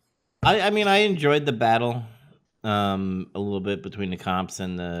questions. I mean, I enjoyed the battle a little bit between the cops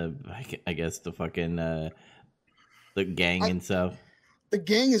and I guess the fucking the gang and stuff. The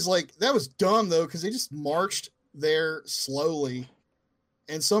gang is like, that was dumb though, because they just marched there slowly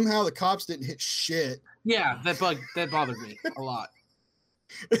and somehow the cops didn't hit shit. Yeah, that bothered me a lot.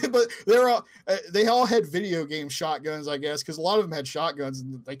 But they all had video game shotguns, I guess, because a lot of them had shotguns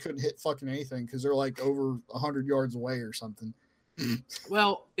and they couldn't hit fucking anything because they're like over 100 yards away or something.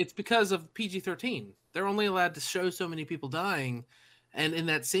 Well, it's because of PG-13. They're only allowed to show so many people dying, and in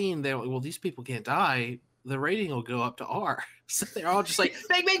that scene, they're like, well, these people can't die. The rating will go up to R. So they're all just like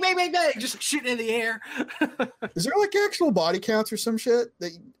bang, bang, bang, bang, bang, just shooting in the air. Is there like actual body counts or some shit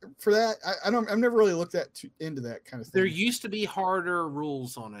for that? I've never really looked into that kind of thing. There used to be harder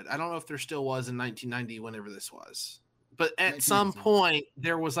rules on it. I don't know if there still was in 1990, whenever this was. But at some point,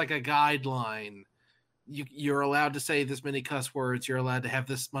 there was like a guideline. You're allowed to say this many cuss words. You're allowed to have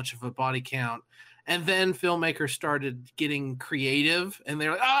this much of a body count. And then filmmakers started getting creative, and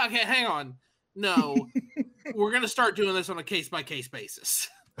they're like, oh, okay, hang on. No, we're going to start doing this on a case-by-case basis.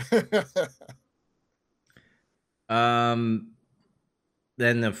 Then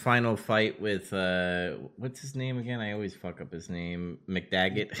the final fight with, what's his name again? I always fuck up his name.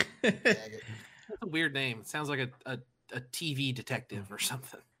 McDaggett. That's a weird name. It sounds like a TV detective or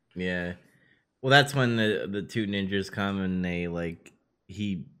something. Yeah. Well, that's when the two ninjas come and they like,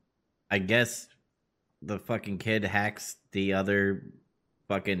 I guess the fucking kid hacks the other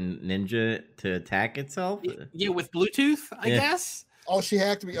fucking ninja to attack itself. Yeah, with Bluetooth, I guess. Oh, she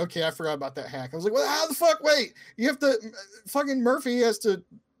hacked me. Okay, I forgot about that hack. I was like, well, how the fuck? Wait, you have to fucking Murphy has to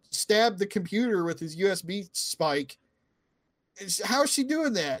stab the computer with his USB spike. How is she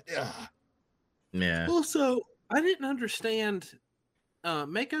doing that? Ugh. Yeah. Also, I didn't understand.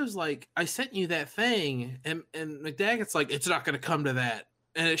 Mako's like, I sent you that thing, and McDaggett's like, it's not going to come to that,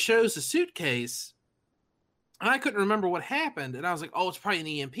 and it shows a suitcase. And I couldn't remember what happened. And I was like, oh, it's probably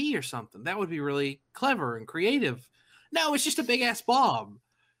an EMP or something. That would be really clever and creative. No, it's just a big-ass bomb.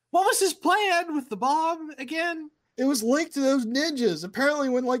 What was his plan with the bomb again? It was linked to those ninjas. Apparently,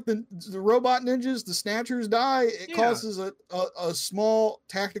 when like the robot ninjas, the snatchers die, it causes a small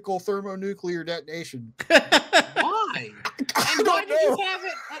tactical thermonuclear detonation. Why? And why did you have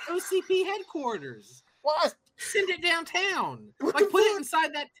it at OCP headquarters? What? Send it downtown. Like put it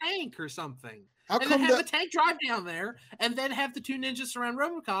inside that tank or something. And then have the tank drive down there, and then have the two ninjas surround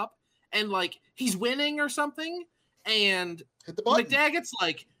RoboCop, and like he's winning or something, and McDaggett's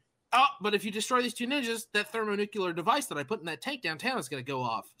like, Oh, but if you destroy these two ninjas, that thermonuclear device that I put in that tank downtown is going to go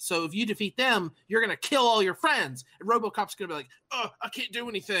off. So if you defeat them, you're going to kill all your friends. And RoboCop's going to be like, oh, I can't do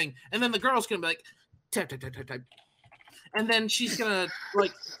anything. And then the girl's going to be like, tap, tap, tap, tap, tap. And then she's going to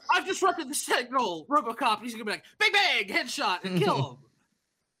like, I've disrupted the signal, RoboCop. And he's going to be like, bang, bang, headshot, and kill him.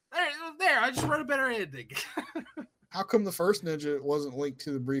 There, I just wrote a better ending. How come the first ninja wasn't linked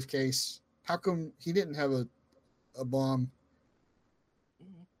to the briefcase? How come he didn't have a bomb?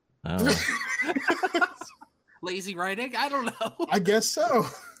 Lazy writing? I don't know. I guess so.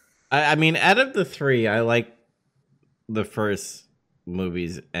 I mean, out of the three, I like the first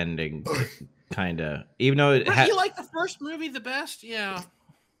movie's ending, kind of. Even though it you like the first movie the best? Yeah.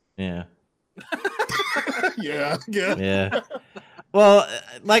 Yeah. Yeah. Well,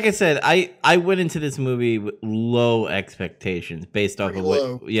 like I said, I went into this movie with low expectations based off of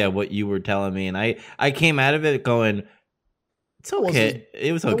what you were telling me, and I came out of it going, it's okay.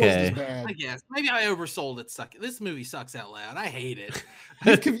 It was okay. I guess maybe I oversold it. This movie sucks out loud. I hate it.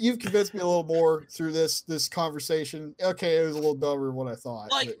 You've convinced me a little more through this conversation. Okay, it was a little dumber than what I thought.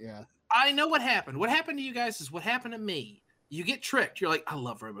 But yeah, I know what happened. What happened to you guys is what happened to me. You get tricked. You're like, I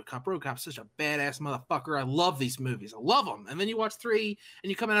love RoboCop. RoboCop's such a badass motherfucker. I love these movies. I love them. And then you watch 3, and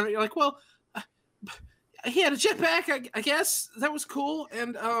you come out of it. You're like, well, he had a jetpack. I guess that was cool.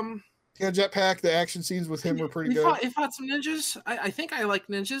 And yeah, jetpack. The action scenes with him were pretty good. He fought some ninjas. I think I like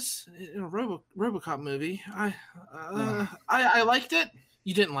ninjas in a RoboCop movie. I liked it.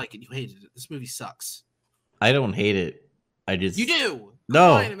 You didn't like it. You hated it. This movie sucks. I don't hate it. I just you do.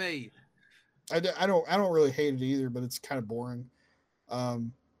 No. Lie to me. I don't really hate it either, but it's kind of boring. I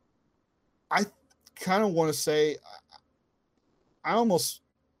kind of want to say I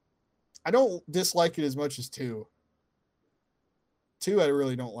don't dislike it as much as 2. 2 I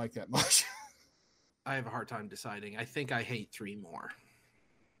really don't like that much. I have a hard time deciding. I think I hate 3 more.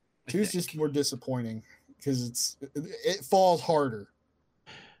 2 is just more disappointing because it falls harder.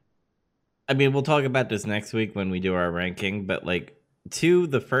 I mean, we'll talk about this next week when we do our ranking, but like 2,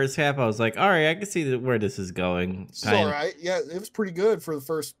 the first half, I was like, all right, I can see where this is going. It's all right. Yeah, it was pretty good for the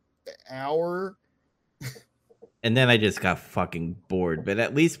first hour. And then I just got fucking bored. But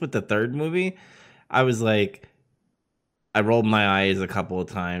at least with the third movie, I was like, I rolled my eyes a couple of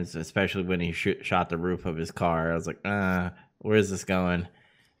times, especially when he shot the roof of his car. I was like, where's this going?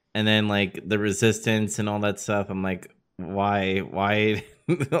 And then like the resistance and all that stuff, I'm like, why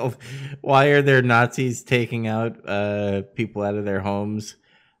are there Nazis taking out people out of their homes?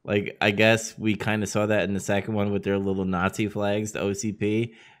 Like, I guess we kind of saw that in the second one with their little Nazi flags, the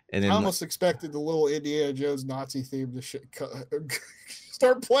OCP. And then I almost expected the little Indiana Jones Nazi theme to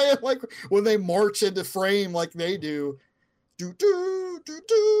start playing like when they march into frame like they do.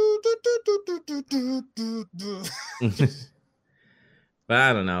 But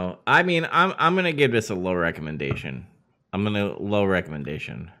I don't know. I mean, I'm gonna give this a low recommendation. Low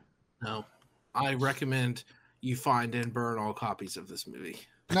recommendation. No, I recommend you find and burn all copies of this movie.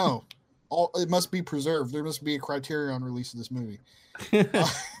 No, it must be preserved. There must be a criteria on release of this movie.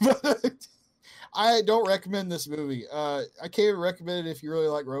 I don't recommend this movie. I can't even recommend it if you really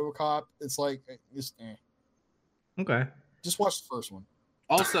like RoboCop. It's like Okay. Just watch the first one.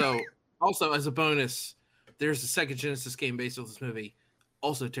 Also, as a bonus, there's a Sega Genesis game based on this movie.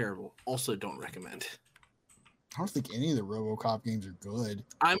 Also terrible. Also don't recommend. I don't think any of the RoboCop games are good.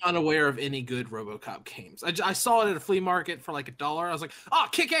 I'm unaware of any good RoboCop games. I saw it at a flea market for like $1. I was like, oh,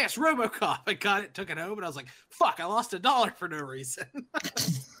 kick-ass RoboCop. I got it, took it home, and I was like, fuck, I lost $1 for no reason.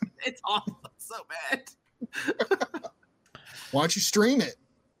 It's awful. It's so bad. Why don't you stream it?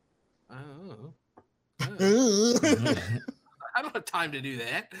 Oh. I don't have time to do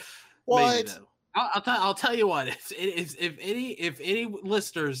that. What? Maybe, though. I'll tell you what. If any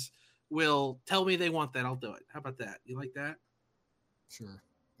listeners will tell me they want that, I'll do it. How about that? You like that? Sure,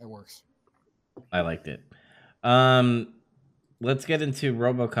 that works. I liked it. Let's get into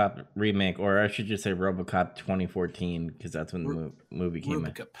RoboCop remake, or I should just say RoboCop 2014, because that's when the movie came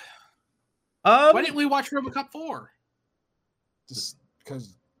out. Why didn't we watch RoboCop 4? Just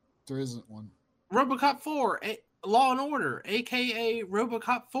because there isn't one. RoboCop 4, Law and Order, aka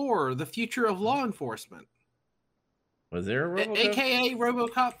RoboCop 4, the future of law enforcement. Was there a RoboCop? AKA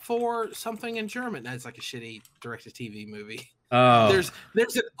RoboCop 4 something in German. That's like a shitty direct-to-TV movie. Oh.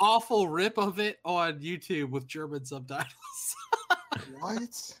 There's an awful rip of it on YouTube with German subtitles. What?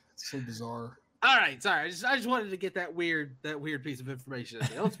 It's so bizarre. All right, sorry. I just wanted to get that weird piece of information.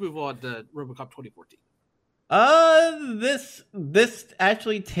 Let's move on to RoboCop 2014. This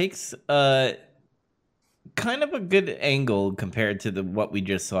actually takes kind of a good angle compared to what we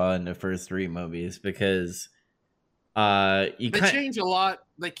just saw in the first 3 movies, because they change a lot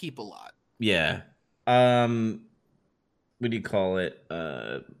they keep a lot. Yeah. What do you call it?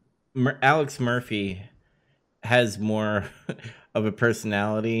 Alex Murphy has more of a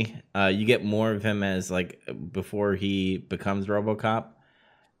personality. You get more of him as like before he becomes RoboCop.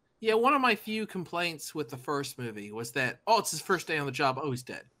 Yeah, one of my few complaints with the first movie was that, oh, it's his first day on the job. Oh, he's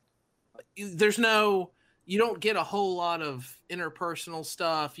dead. You don't get a whole lot of interpersonal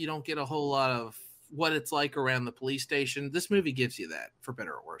stuff. You don't get a whole lot of what it's like around the police station. This movie gives you that, for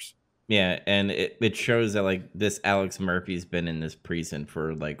better or worse. Yeah, and it shows that like this Alex Murphy's been in this precinct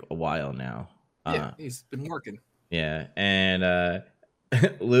for like a while now. Yeah, he's been working. Yeah, and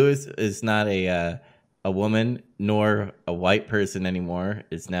Lewis is not a woman nor a white person anymore.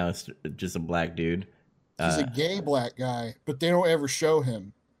 It's now just a black dude. He's a gay black guy, but they don't ever show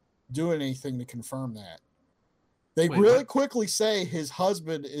him doing anything to confirm that. They really quickly say his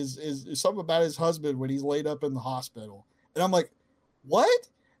husband is something about his husband when he's laid up in the hospital. And I'm like, what?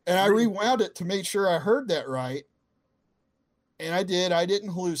 And I rewound it to make sure I heard that right. And I did. I didn't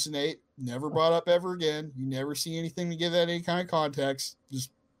hallucinate. Never brought up ever again. You never see anything to give that any kind of context. Just,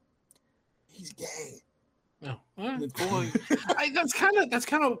 he's gay. No, that's kind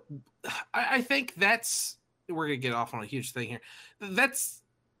of. I think that's, we're gonna get off on a huge thing here. That's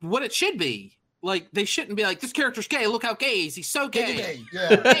what it should be. Like, they shouldn't be like, this character's gay. Look how gay he is. He's so gay. Gay.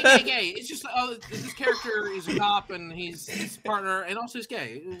 Yeah. Gay. It's just, oh, this character is a cop and he's his partner, and also he's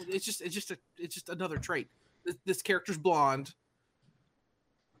gay. It's just another trait. This character's blonde.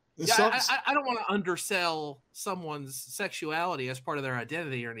 I don't want to undersell someone's sexuality as part of their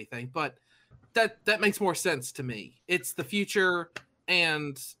identity or anything, but that makes more sense to me. It's the future,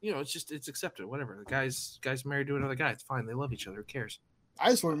 and it's accepted. Whatever. The guy's married to another guy. It's fine. They love each other. Who cares? I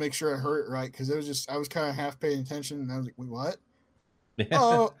just want to make sure I heard it right, because I was kind of half paying attention, and I was like, wait, what?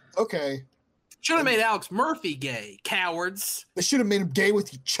 Oh, okay. Should have made Alex Murphy gay, cowards. They should have made him gay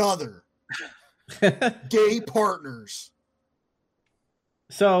with each other. Gay partners.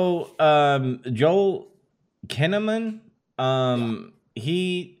 So, Joel Kinnaman,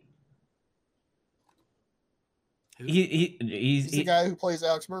 he's the guy who plays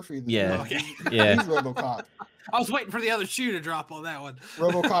Alex Murphy. Yeah. He's RoboCop. I was waiting for the other shoe to drop on that one.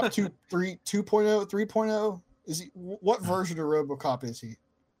 RoboCop 2.0, 3.0. Is he? What version of RoboCop is he?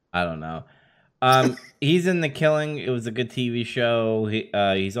 I don't know. He's in The Killing. It was a good TV show.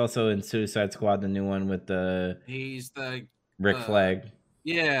 He's also in Suicide Squad, the new one with he's the Rick Flag.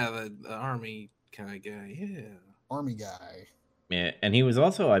 Yeah, the army kind of guy. Yeah, army guy. Yeah, and he was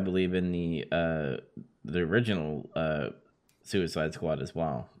also, I believe, in the original Suicide Squad as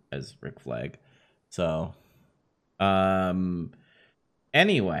well as Rick Flag. So,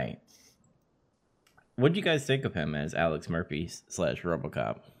 anyway, what do you guys think of him as Alex Murphy /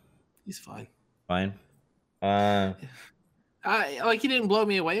 RoboCop? He's fine. Fine. He didn't blow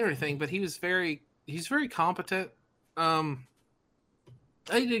me away or anything, but he's very competent.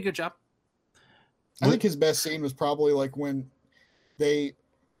 He did a good job. I think his best scene was probably like when they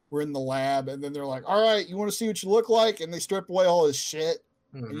were in the lab, and then they're like, all right, you want to see what you look like? And they strip away all his shit.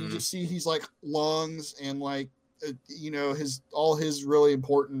 Mm-hmm. And you just see he's like lungs and like, all his really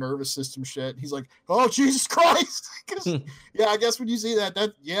important nervous system shit. He's like, oh, Jesus Christ. Yeah, I guess when you see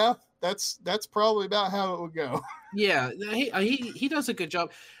that's probably about how it would go. Yeah, he does a good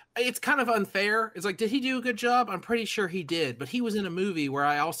job. It's kind of unfair. It's like, did he do a good job? I'm pretty sure he did, but he was in a movie where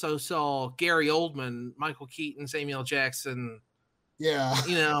I also saw Gary Oldman, Michael Keaton, Samuel L. Jackson. Yeah.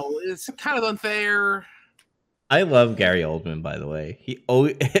 It's kind of unfair. I love Gary Oldman, by the way.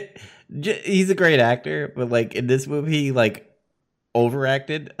 He's a great actor, but like in this movie, he like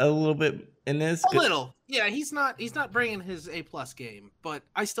overacted a little bit in this. A little. Yeah, he's not bringing his A+ game, but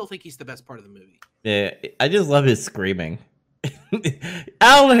I still think he's the best part of the movie. Yeah, I just love his screaming.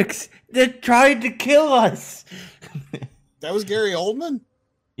 Alex, they're trying to kill us. That was Gary Oldman?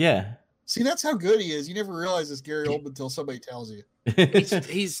 Yeah. See, that's how good he is. You never realize it's Gary Oldman until somebody tells you.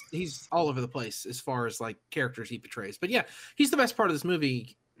 he's all over the place as far as like characters he portrays. But yeah, he's the best part of this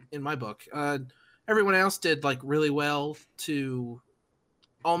movie in my book. Everyone else did like really well to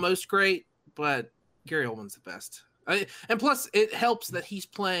almost great, but Gary Oldman's the best. And plus, it helps that he's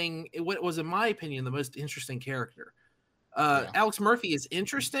playing what was, in my opinion, the most interesting character. Alex Murphy is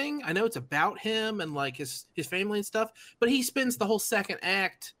interesting. I know it's about him and like his family and stuff, but he spends the whole second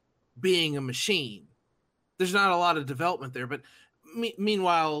act being a machine. There's not a lot of development there, but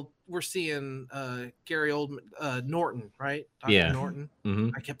meanwhile, we're seeing Gary Oldman, Norton, right? Dr. Norton. Mm-hmm.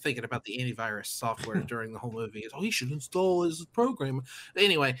 I kept thinking about the antivirus software during the whole movie. Oh, he should install his program.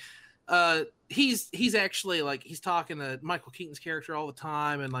 Anyway, he's actually like, he's talking to Michael Keaton's character all the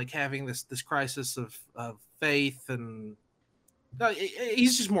time and like having this crisis of faith and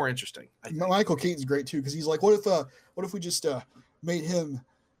He's just more interesting. Michael Keaton's great too because he's like, what if we just made him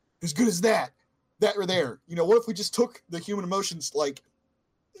as good as that right there? You know, what if we just took the human emotions like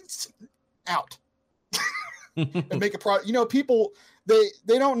out and make a product? You know, people they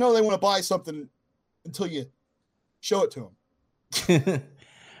don't know they want to buy something until you show it to them.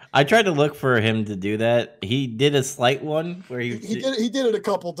 I tried to look for him to do that. He did a slight one where he did it a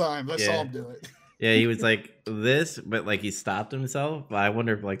couple times. I saw him do it. Yeah, he was like this, but like he stopped himself. But I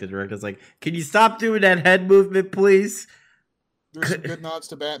wonder if like the director's like, "Can you stop doing that head movement, please?" There's some good nods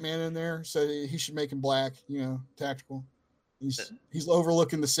to Batman in there. So he should make him black, you know, tactical. He's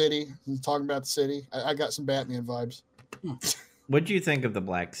overlooking the city. He's talking about the city. I got some Batman vibes. What do you think of the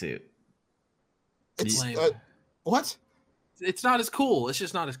black suit? It's lame. What? It's not as cool. It's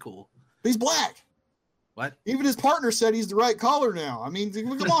just not as cool. He's black. What? Even his partner said he's the right color now. I mean,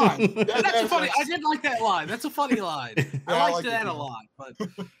 come on. That's funny. I did like that line. That's a funny line. I liked that a lot. But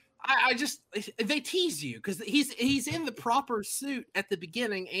I just they tease you because he's in the proper suit at the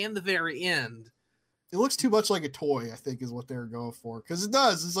beginning and the very end. It looks too much like a toy, I think, is what they're going for. Because it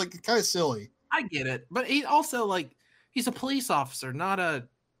does. It's like kind of silly. I get it, but he also he's a police officer, not a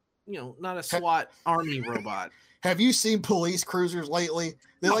SWAT army robot. Have you seen police cruisers lately?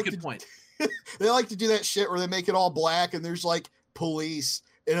 Good point. They like to do that shit where they make it all black and there's like police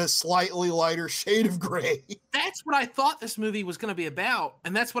in a slightly lighter shade of gray. That's what I thought this movie was going to be about,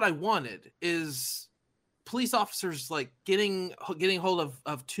 and that's what I wanted is police officers like getting hold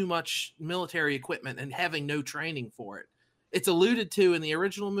of too much military equipment and having no training for it. It's alluded to in the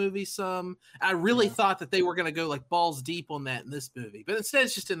original movie some. I really thought that they were going to go like balls deep on that in this movie, but instead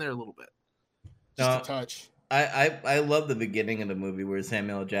it's just in there a little bit. Just a touch. I love the beginning of the movie where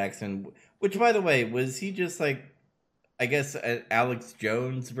Samuel L. Jackson, which by the way, was he just like, I guess an Alex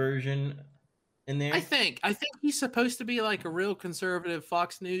Jones version in there? I think he's supposed to be like a real conservative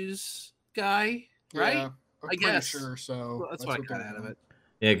Fox News guy, right? Yeah, I guess. Sure. So well, that's what I got out of it.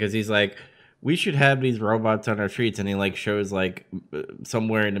 Yeah, because he's like, we should have these robots on our streets, and he like shows like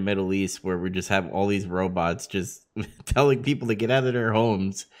somewhere in the Middle East where we just have all these robots just telling people to get out of their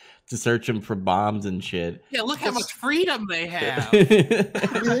homes to search them for bombs and shit. Yeah, look how much freedom they have. I mean, they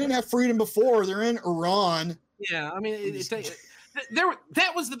didn't have freedom before. They're in Iran. Yeah, I mean,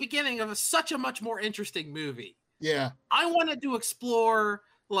 that was the beginning of such a much more interesting movie. Yeah, I wanted to explore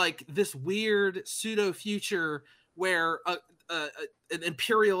like this weird pseudo future where an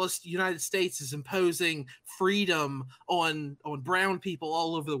imperialist United States is imposing freedom on brown people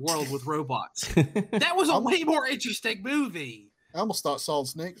all over the world with robots. That was a way more interesting movie. I almost thought Solid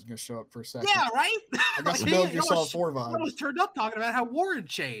Snake was going to show up for a second. Yeah, right? I got some Metal Gear Solid 4 vibes. I was turned up talking about how war had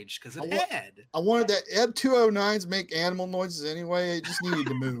changed because it had. I wanted that Ed 209s make animal noises anyway. It just needed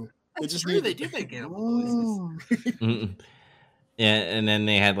to move. That's true. They do make animal noises. Yeah, and then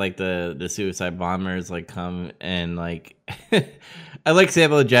they had like the suicide bombers like come and like I like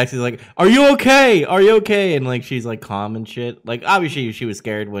Samuel L. Jackson's like, "Are you okay? Are you okay?" And like she's like calm and shit. Like obviously she was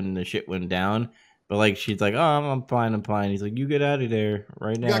scared when the shit went down. But like she's like, "Oh, I'm fine, I'm fine." He's like, "You get out of there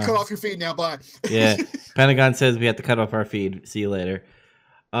right now. You gotta cut off your feed now, bye." Yeah. Pentagon says we have to cut off our feed. See you later.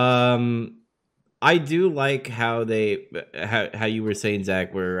 I do like how how you were saying,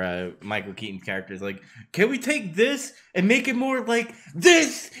 Zach, where Michael Keaton's character is like, "Can we take this and make it more like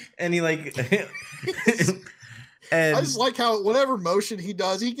this?" And he like and I just like how whatever motion he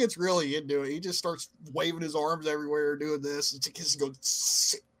does, he gets really into it. He just starts waving his arms everywhere, doing this, and just go,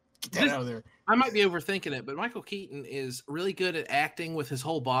 "Get that out of there." I might be overthinking it, but Michael Keaton is really good at acting with his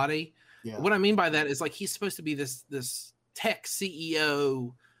whole body. Yeah. What I mean by that is like he's supposed to be this tech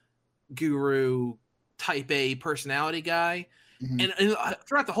CEO guru type A personality guy. Mm-hmm. And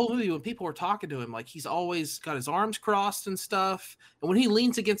throughout the whole movie, when people were talking to him, like he's always got his arms crossed and stuff. And when he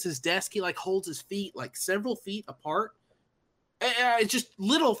leans against his desk, he like holds his feet like several feet apart. It's just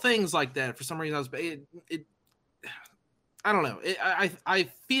little things like that. For some reason, I don't know. I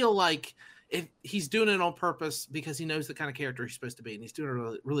feel like if he's doing it on purpose because he knows the kind of character he's supposed to be, and he's doing a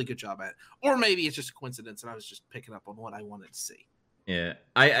really, really good job at it. Or maybe it's just a coincidence, and I was just picking up on what I wanted to see. Yeah,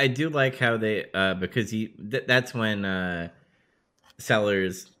 I do like how they because that's when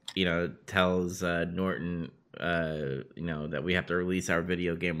Sellers tells Norton that we have to release our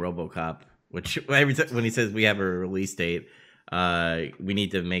video game RoboCop, which every time when he says we have a release date, we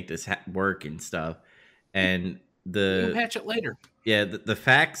need to make this work and stuff, and we'll patch it later. Yeah, the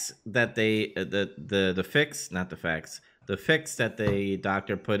facts that they the fix that the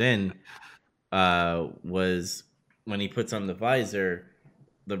doctor put in was when he puts on the visor,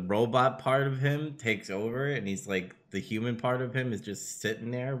 the robot part of him takes over, and he's like the human part of him is just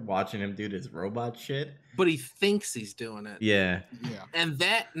sitting there watching him do this robot shit. But he thinks he's doing it. Yeah. Yeah. And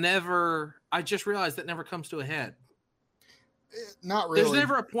that never, I just realized that never comes to a head. Not really. There's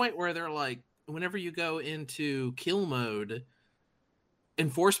never a point where they're like, whenever you go into kill mode,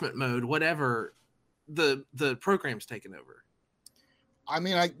 enforcement mode, whatever, the program's taken over. I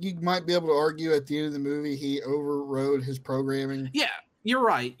mean, you might be able to argue at the end of the movie he overrode his programming. Yeah, you're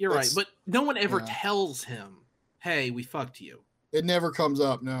right. You're right. That's- But no one ever yeah. tells him, hey, we fucked you. It never comes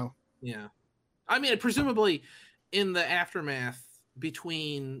up. No. Yeah. I mean, presumably in the aftermath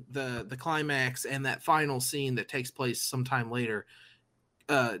between the climax and that final scene that takes place sometime later,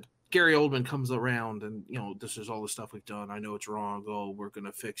 Gary Oldman comes around and, you know, this is all the stuff we've done. I know it's wrong. Oh, we're going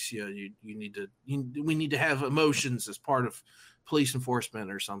to fix you. We need to have emotions as part of police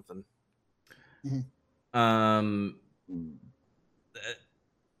enforcement or something. The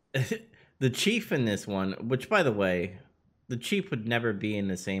chief in this one, which by the way, the chief would never be in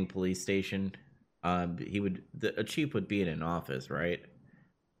the same police station. A chief would be in an office, right?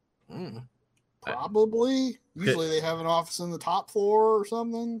 Probably. Usually they have an office in the top floor or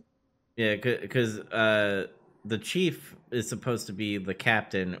something. Yeah, because the chief is supposed to be the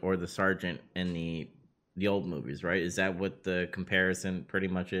captain or the sergeant in the old movies, right? Is that what the comparison pretty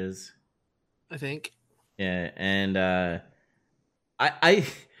much is? I think. Yeah, and I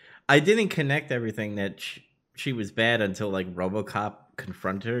didn't connect everything that she was bad until like RoboCop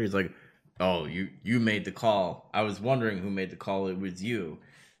confronted her. He's like, "Oh, you made the call. I was wondering who made the call. It was you."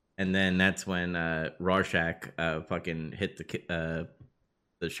 And then that's when Rorschach fucking hit the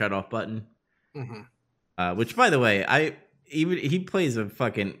shut off button. Mm-hmm. Which, by the way, he plays a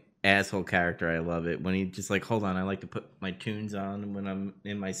fucking asshole character. I love it when he just like, hold on, I like to put my tunes on when I'm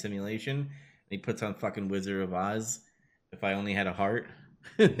in my simulation. And he puts on fucking Wizard of Oz. If I only had a heart.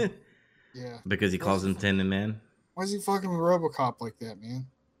 Yeah. Because he calls him Tin Man. Why is he fucking with RoboCop like that, man?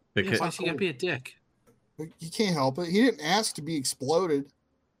 Because Why she gotta be a dick? He can't help it. He didn't ask to be exploded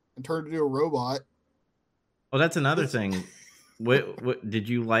and turned into a robot. oh, that's another thing. What did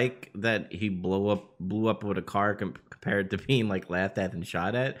you like that he blew up with a car compared to being like laughed at and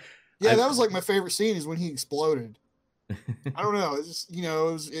shot at? Yeah, that was like my favorite scene is when he exploded. I don't know. It's just, you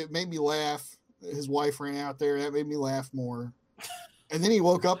know, it made me laugh. His wife ran out there. That made me laugh more. And then he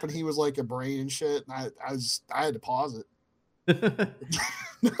woke up and he was like a brain and shit. And I had to pause it.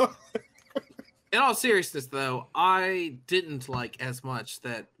 In all seriousness, though, I didn't like as much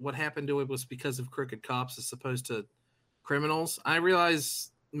that what happened to him was because of crooked cops as opposed to criminals. I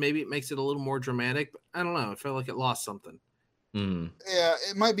realize maybe it makes it a little more dramatic, but I don't know. I felt like it lost something. Yeah,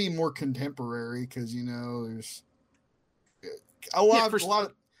 it might be more contemporary because, you know, there's a lot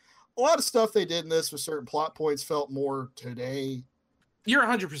of stuff they did in this with certain plot points felt more today. You're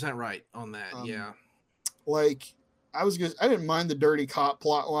 100% right on that. Yeah. Like I didn't mind the dirty cop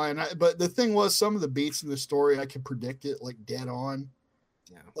plot line, but the thing was some of the beats in the story, I could predict it like dead on.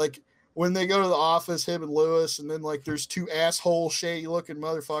 Yeah. Like when they go to the office, him and Lewis, and then like there's two asshole shady looking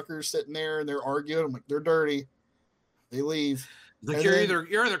motherfuckers sitting there and they're arguing. I'm like, they're dirty. They leave. Like you're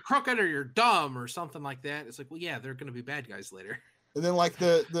either crooked or you're dumb or something like that. It's like, well, yeah, they're going to be bad guys later. And then like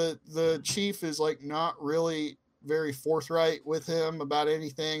the chief is like not really very forthright with him about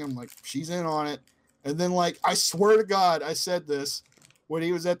anything. I'm like, she's in on it. And then like, I swear to God, I said this when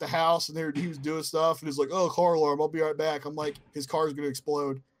he was at the house and he was doing stuff and he's like, oh, car alarm, I'll be right back. I'm like, his car's going to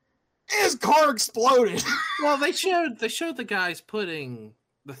explode. His car exploded. Well, they showed the guys putting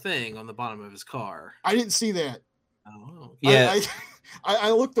the thing on the bottom of his car. I didn't see that. Oh, yeah. I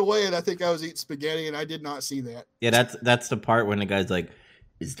looked away and I think I was eating spaghetti and I did not see that. Yeah, that's the part when the guy's like,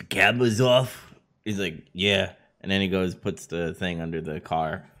 is the cameras off? He's like, yeah. And then he goes, puts the thing under the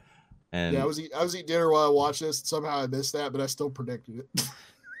car. And yeah, I was eating dinner while I watched this. Somehow I missed that, but I still predicted it.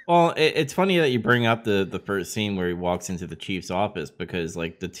 Well, it's funny that you bring up the first scene where he walks into the chief's office because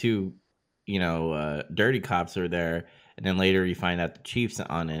like the two, you know, dirty cops are there, and then later you find out the chief's in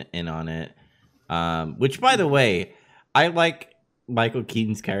on it. Which, by the way, I like Michael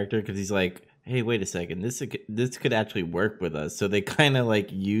Keaton's character because he's like, hey, wait a second, this could actually work with us. So they kind of like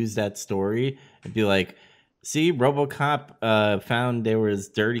use that story and be like, see, RoboCop found there was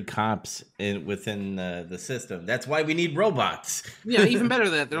dirty cops within the system. That's why we need robots. Yeah, even better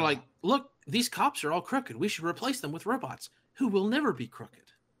that they're like, look, these cops are all crooked. We should replace them with robots who will never be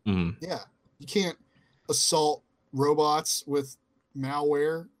crooked. Mm-hmm. Yeah, you can't assault robots with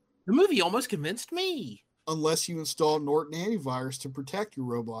malware. The movie almost convinced me. Unless you install Norton antivirus to protect your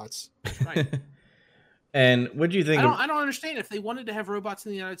robots. Right. And what do you think? I don't understand. If they wanted to have robots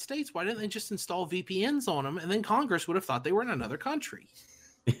in the United States, why didn't they just install VPNs on them? And then Congress would have thought they were in another country.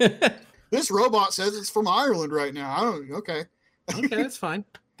 This robot says it's from Ireland right now. I don't. Okay. Okay, that's fine.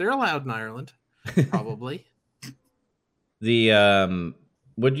 They're allowed in Ireland, probably. The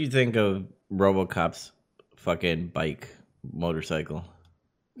what do you think of RoboCop's fucking bike motorcycle?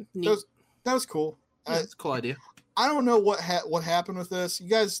 Neat. That was cool. Yeah, it's a cool idea. I don't know what happened with this. You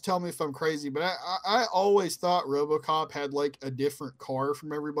guys tell me if I'm crazy, but I always thought RoboCop had like a different car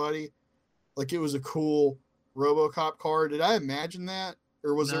from everybody. Like it was a cool RoboCop car. Did I imagine that,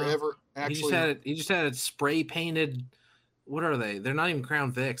 or was there ever actually? He just had it spray painted. What are they? They're not even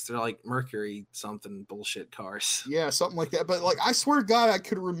Crown Vics. They're like Mercury something bullshit cars. Yeah, something like that. But like, I swear to God, I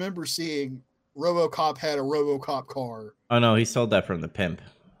could remember seeing RoboCop had a RoboCop car. Oh no, he stole that from the pimp.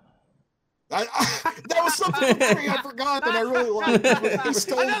 That was something I forgot that I really liked.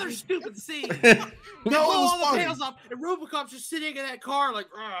 Another stupid scene. No, it was all funny. the tails up, and RoboCop's just sitting in that car like,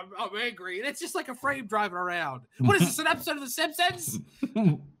 I'm angry, and it's just like a frame driving around. What is this? An episode of The Simpsons?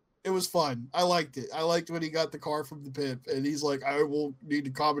 It was fun. I liked it. I liked when he got the car from the pimp, and he's like, "I will need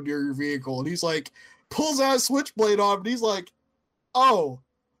to commandeer your vehicle," and he's like, pulls out a switchblade off, and he's like, "Oh."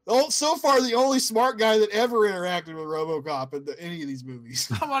 So far, the only smart guy that ever interacted with RoboCop in any of these movies.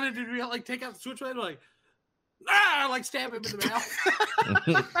 I wanted to like take out the switchblade, like stab him in the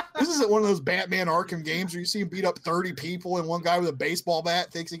mouth. This isn't one of those Batman Arkham games where you see him beat up 30 people and one guy with a baseball bat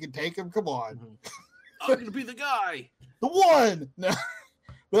thinks he can take him. Come on, I'm gonna be the guy. The one. No,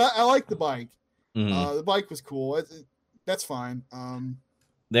 but I like the bike. Mhm. The bike was cool. That's fine.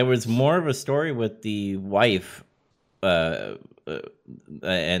 There was more of a story with the wife and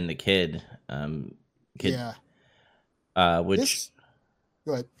the kid. Yeah. Which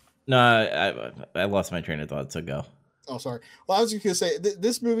go ahead. No, I lost my train of thought, so go. Oh, sorry. Well, I was just gonna say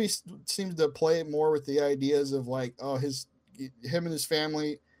this movie seems to play more with the ideas of like, oh, him and his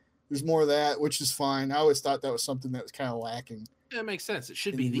family. There's more of that, which is fine. I always thought that was something that was kind of lacking. That makes sense. It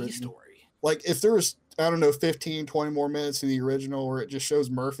should be the story. Like if there was, I don't know, 15, 20 more minutes of the original where it just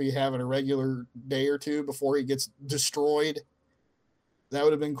shows Murphy having a regular day or two before he gets destroyed, that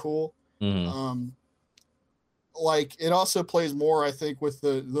would have been cool. Mm-hmm. Like it also plays more, I think, with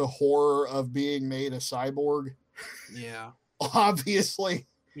the horror of being made a cyborg. Yeah. Obviously.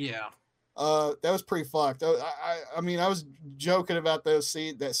 Yeah. That was pretty fucked. I mean, I was joking about that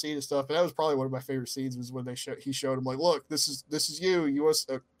scene and stuff, but that was probably one of my favorite scenes was when he showed him like, look, this is you. You was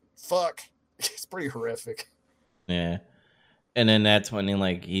fuck. It's pretty horrific. Yeah. And then that's when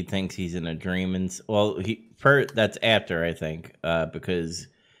he thinks he's in a dream, and that's after, I think, because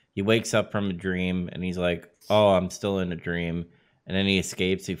he wakes up from a dream and he's like, oh, I'm still in a dream. And then he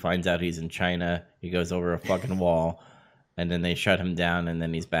escapes. He finds out he's in China. He goes over a fucking wall, and then they shut him down, and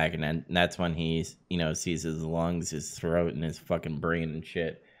then he's back. And that's when he, sees his lungs, his throat, and his fucking brain and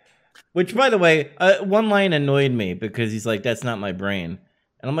shit. Which, by the way, one line annoyed me because he's like, that's not my brain.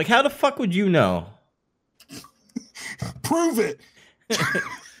 And I'm like, how the fuck would you know? Prove it.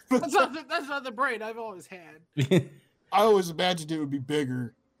 That's not the brain I've always had. I always imagined it would be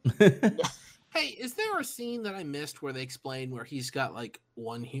bigger. Hey, is there a scene that I missed where they explain where he's got like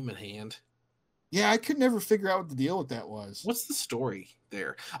one human hand? Yeah, I could never figure out what the deal with that was. What's the story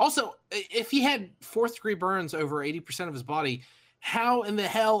there? Also, if he had 4th degree burns over 80% of his body, how in the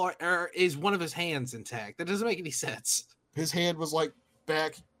hell is one of his hands intact? That doesn't make any sense. His hand was like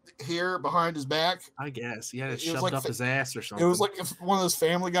back here behind his back. I guess he had it shoved up his ass or something. It was like one of those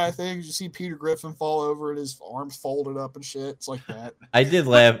Family Guy things. You see Peter Griffin fall over and his arms folded up and shit. It's like that. I did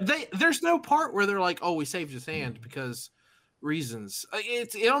laugh. There's no part where they're like, "Oh, we saved his hand because reasons."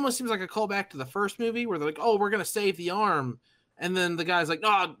 It almost seems like a callback to the first movie where they're like, "Oh, we're gonna save the arm," and then the guy's like,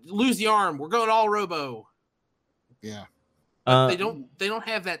 "No, lose the arm. We're going all Robo." Yeah. They don't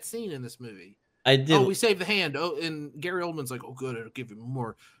have that scene in this movie. I did. Oh, we saved the hand. Oh, and Gary Oldman's like, "Oh, good. It'll give him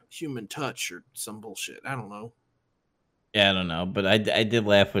more human touch or some bullshit." I don't know. Yeah, I don't know, but I did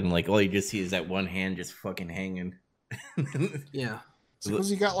laugh when all you just see is that one hand just fucking hanging. Yeah, because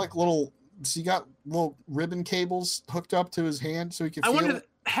he got little ribbon cables hooked up to his hand so he can. I wonder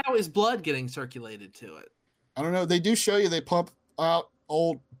how is blood getting circulated to it. I don't know. They do show you they pump out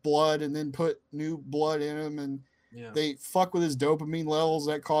old blood and then put new blood in him, and they fuck with his dopamine levels.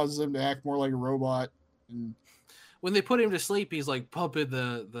 That causes him to act more like a robot. And when they put him to sleep, he's like pumping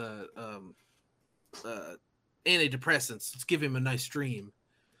the antidepressants. Let's give him a nice dream.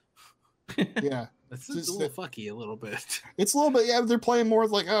 Yeah. It's a little fucky a little bit. It's a little bit, yeah. They're playing more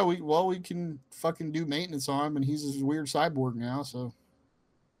with we can fucking do maintenance on him, and he's this weird cyborg now. So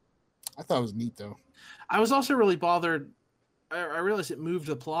I thought it was neat, though. I was also really bothered. I realized it moved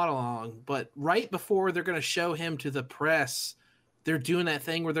the plot along, but right before they're going to show him to the press, they're doing that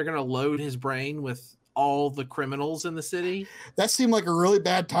thing where they're going to load his brain with all the criminals in the city. That seemed like a really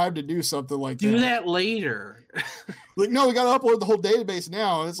bad time to do something like Do that. that later. Like, no, we got to upload the whole database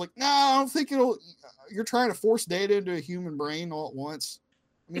now. And it's like, no, I don't think you're trying to force data into a human brain all at once.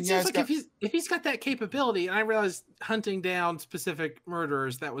 I mean, It seems like if he's got that capability, and I realized hunting down specific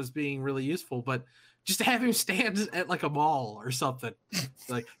murderers that was being really useful, but just to have him stand at like a mall or something,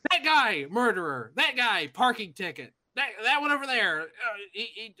 like that guy murderer, that guy parking ticket, that one over there,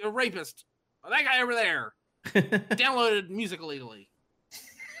 a rapist, that guy over there downloaded music illegally.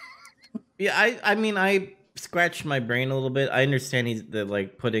 Yeah, I mean, I scratched my brain a little bit. I understand he's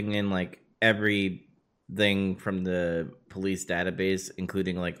like putting in like everything from the police database,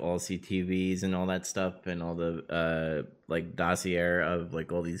 including like all CTVs and all that stuff, and all the like dossier of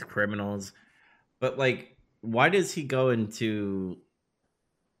like all these criminals. But like, why does he go into?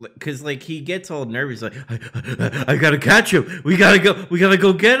 Because like he gets all nervous, like I gotta catch him. We gotta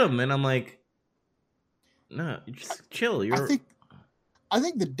go get him. And I'm like, no, just chill. I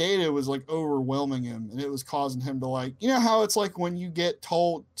think the data was like overwhelming him, and it was causing him to like, you know how it's like when you get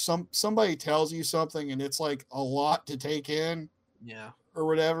told somebody tells you something and it's like a lot to take in, Yeah, or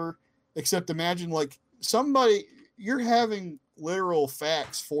whatever. Except imagine like you're having literal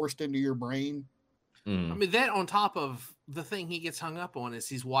facts forced into your brain. I mean that on top of the thing he gets hung up on is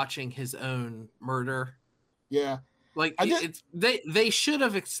he's watching his own murder. Yeah, like they should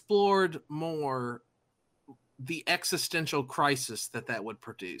have explored more the existential crisis that would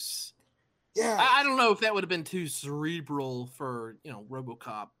produce. Yeah, I don't know if that would have been too cerebral for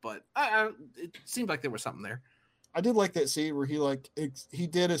RoboCop, but it seemed like there was something there. I did like that scene where he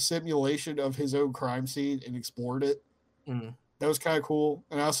did a simulation of his own crime scene and explored it. Mm. That was kind of cool.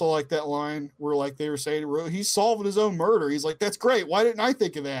 And I also like that line where like they were saying he's solving his own murder. He's like, that's great. Why didn't I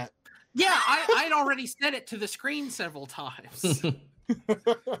think of that? Yeah, I'd already said it to the screen several times.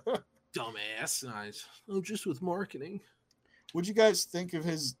 Dumbass. Nice. Oh, just with marketing. What'd you guys think of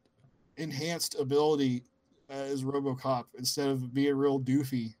his enhanced ability as RoboCop? Instead of being real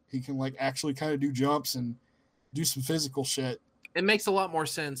doofy, he can like actually kind of do jumps and do some physical shit. It makes a lot more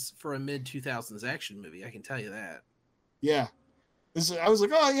sense for a mid-2000s action movie. I can tell you that. Yeah. I was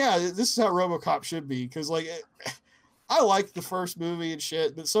like, oh yeah, this is how RoboCop should be. Because like, I like the first movie and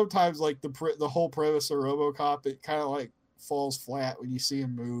shit, but sometimes like the whole premise of RoboCop, it kind of like falls flat when you see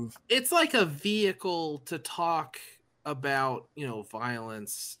him move. It's like a vehicle to talk about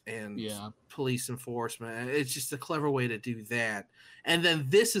violence and police enforcement. It's just a clever way to do that. And then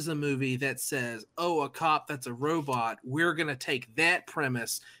this is a movie that says, oh, a cop that's a robot, we're gonna take that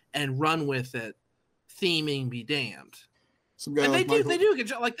premise and run with it, theming be damned. And they do a good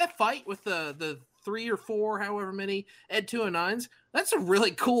job. Like that fight with the 3 or 4 however many Ed 209s, that's a really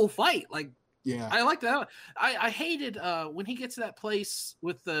cool fight. Like, yeah, I like that. I hated when he gets to that place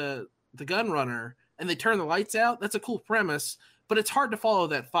with the gun runner and they turn the lights out. That's a cool premise, but it's hard to follow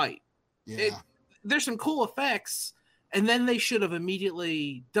that fight. Yeah, there's some cool effects, and then they should have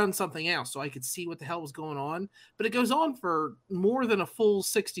immediately done something else so I could see what the hell was going on. But it goes on for more than a full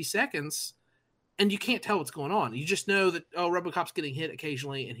 60 seconds, and you can't tell what's going on. You just know that RoboCop's getting hit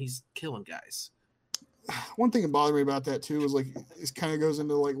occasionally and he's killing guys. One thing that bothered me about that too was like it kind of goes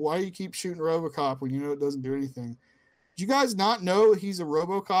into like, why do you keep shooting RoboCop when you know it doesn't do anything? Do you guys not know he's a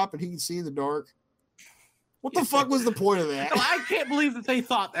RoboCop and he can see in the dark? What the fuck was the point of that? I can't believe that they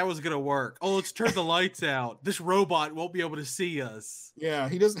thought that was gonna work. Oh, let's turn the lights out. This robot won't be able to see us. Yeah,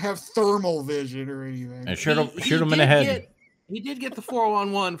 he doesn't have thermal vision or anything. And shoot him in the head. He did get the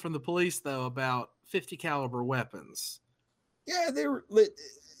 411 from the police though about 50 caliber weapons. Yeah,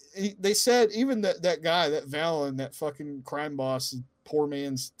 they said even that guy, that Valen, that fucking crime boss, poor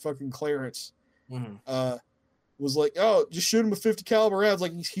man's fucking Clarence, was like, oh, just shoot him with 50 caliber rounds.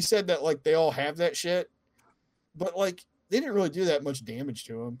 Like he said that like they all have that shit, but like they didn't really do that much damage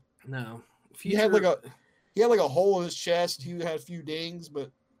to him. No, he had like a hole in his chest. He had a few dings,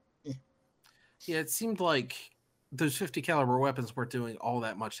 but yeah, it seemed like those 50 caliber weapons weren't doing all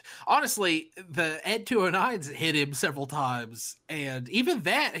that much. Honestly, the Ed 209s hit him several times, and even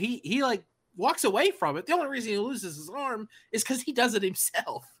that he like walks away from it. The only reason he loses his arm is because he does it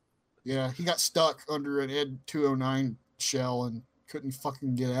himself. Yeah, he got stuck under an Ed 209 shell and couldn't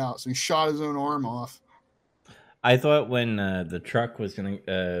fucking get out, so he shot his own arm off. I thought when the truck was gonna,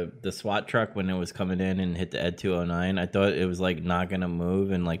 the SWAT truck, when it was coming in and hit the Ed 209, I thought it was like not gonna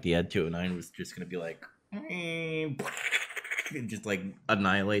move, and like the Ed 209 was just gonna be like, just like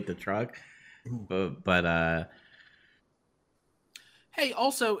annihilate the truck. But hey,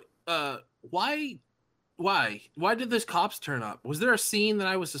 also, why did those cops turn up? Was there a scene that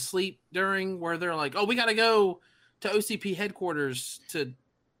I was asleep during where they're like, oh, we gotta go to OCP headquarters to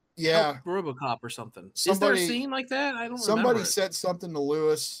Yeah, RoboCop or something. Is there Somebody- a scene like that? I don't somebody remember. said something to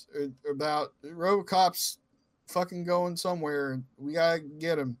Lewis about RoboCop's fucking going somewhere, and we gotta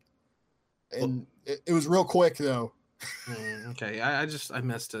get him. And it was real quick though. Okay, I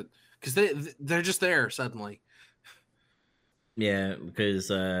missed it because they're just there suddenly. Yeah, because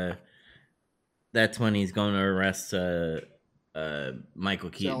that's when he's going to arrest Michael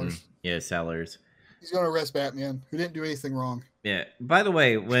Keaton. Sellers. Yeah, Sellers. He's gonna arrest Batman, who didn't do anything wrong. Yeah. By the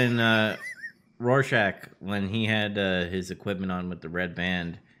way, when Rorschach, when he had his equipment on with the red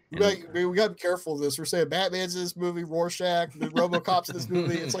band, We got to be careful of this. We're saying Batman's in this movie, Rorschach, the RoboCop's in this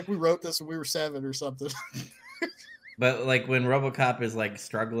movie. It's like we wrote this when we were 7 or something. but like when RoboCop is like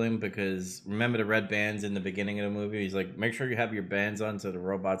struggling because remember the red bands in the beginning of the movie, he's like, make sure you have your bands on so the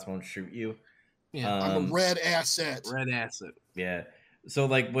robots won't shoot you. Yeah, I'm a red asset. red asset. Yeah. So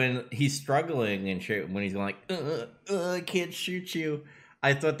like when he's struggling and shit, when he's going like, I can't shoot you.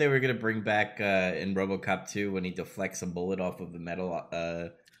 I thought they were gonna bring back in RoboCop 2 when he deflects a bullet off of the metal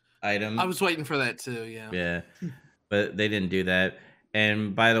item. I was waiting for that too. Yeah. Yeah, but they didn't do that.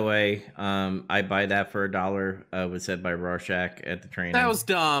 And by the way, I buy that for $1. Was said by Rorschach at the training. That was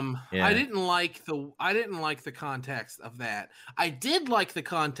dumb. Yeah. I didn't like the context of that. I did like the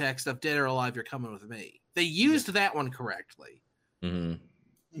context of Dead or Alive, You're Coming With Me. They used that one correctly.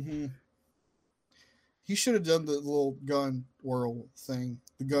 Mm-hmm. Mm-hmm. He should have done the little gun whirl thing,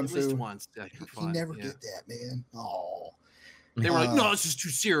 the gun At least food. once. He never did that, man. Oh, They were like, no, this is too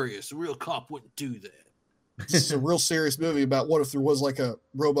serious. A real cop wouldn't do that. this is a real serious movie about what if there was like a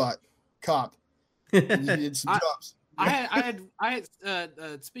robot cop and he did some jobs. I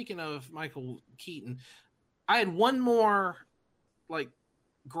had speaking of Michael Keaton, I had one more like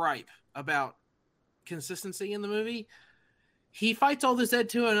gripe about consistency in the movie. He fights all the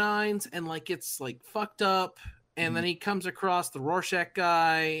Z209s and like gets like fucked up, and then he comes across the Rorschach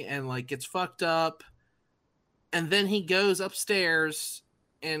guy and like gets fucked up, and then he goes upstairs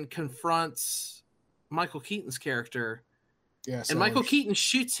and confronts Michael Keaton's character. Yeah, And Michael Keaton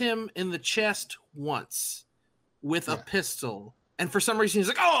shoots him in the chest once with a pistol. And for some reason, he's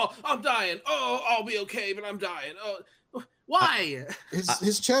like, oh, I'm dying. Oh, I'll be okay, but I'm dying. Oh, why?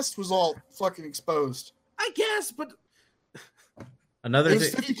 his chest was all fucking exposed. I guess, but Another It was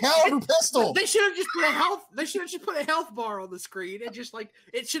thing. 50 caliber pistol. they should have just put a health. They should have just put a health bar on the screen and just like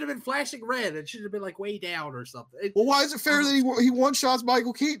it should have been flashing red. It should have been like way down or something. Well, why is it fair that he one shots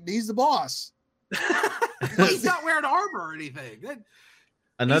Michael Keaton? He's the boss. He's not wearing armor or anything.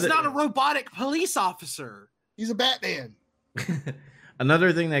 Another He's not a robotic police officer. He's a Batman.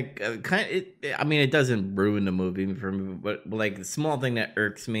 Another thing that I mean, it doesn't ruin the movie for me, but like the small thing that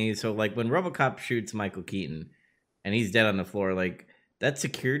irks me. So like when RoboCop shoots Michael Keaton and he's dead on the floor, like that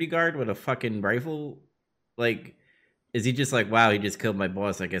security guard with a fucking rifle, like, is he just like, wow, he just killed my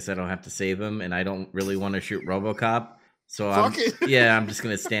boss. I guess I don't have to save him, and I don't really want to shoot RoboCop. So I'm just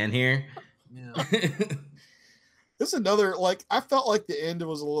gonna stand here. Yeah. This is another, like, I felt like the end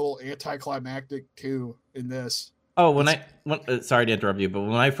was a little anticlimactic too in this. Oh, sorry to interrupt you, but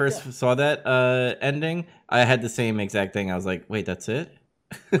when I first saw that ending, I had the same exact thing. I was like, wait, that's it?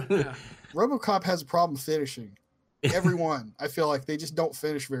 Yeah. RoboCop has a problem finishing. Everyone, I feel like they just don't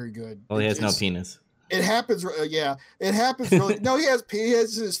finish very good. Well, he has no penis. It happens. Yeah, it happens. Really. No, he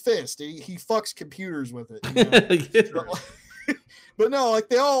has his fist. He fucks computers with it. You know? But no, like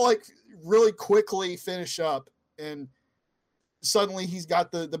they all like really quickly finish up, and suddenly he's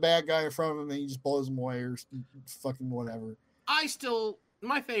got the bad guy in front of him, and he just blows him away or fucking whatever.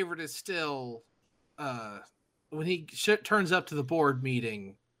 My favorite is still when he turns up to the board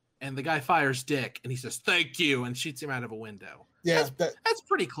meeting and the guy fires Dick and he says thank you and shoots him out of a window. Yeah, that's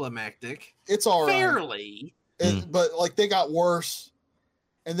pretty climactic. It's all right. Fairly. But like they got worse,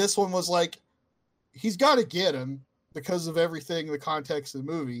 and this one was like he's got to get him because of everything, the context of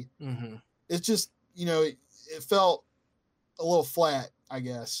the movie. Mm-hmm. It's just, you know, it felt a little flat, I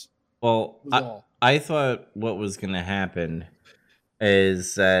guess. Well, I thought what was going to happen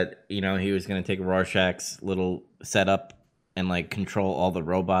is that, you know, he was going to take Rorschach's little setup and like control all the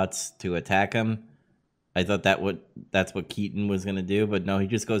robots to attack him. I thought that's what Keaton was going to do, but no, he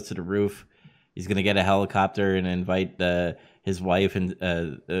just goes to the roof. He's going to get a helicopter and invite his wife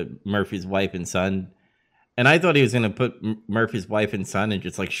and Murphy's wife and son. And I thought he was going to put Murphy's wife and son and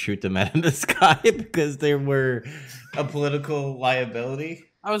just like shoot them out of the sky because they were a political liability.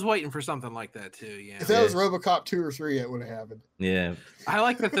 I was waiting for something like that too. Yeah. If that was RoboCop 2 or 3, it would have happened. Yeah. I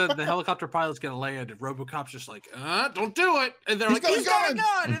like that the helicopter pilot's gonna land and RoboCop's just like, don't do it. And they're like, he's got a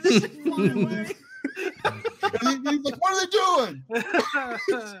gun. And this thing fly away. And he's like, what are they doing?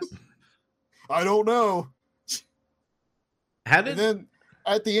 I don't know. How did then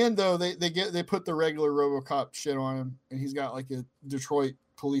At the end though, they put the regular RoboCop shit on him, and he's got like a Detroit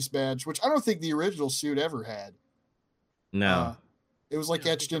police badge, which I don't think the original suit ever had. No. It was like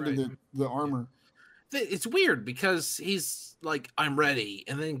Yeah, I etched think into you're right. the armor. It's weird because he's like, I'm ready.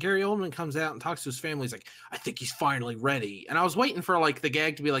 And then Gary Oldman comes out and talks to his family. He's like, I think he's finally ready. And I was waiting for like the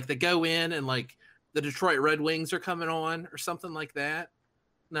gag to be like, they go in and like the Detroit Red Wings are coming on or something like that.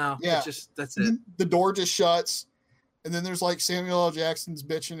 No, Yeah. it's just, that's And it. then the door just shuts, and then there's like Samuel L. Jackson's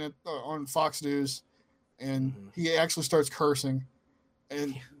bitching on Fox News, and he actually starts cursing.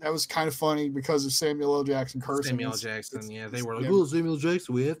 And that was kind of funny because of Samuel L. Jackson cursing. Samuel L. Jackson. Yeah. They were like, yeah. oh, Samuel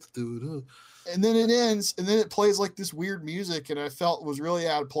Jackson, we have to do it. And then it ends, and then it plays like this weird music, and I felt was really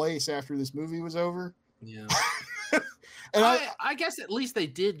out of place after this movie was over. Yeah. And I guess at least they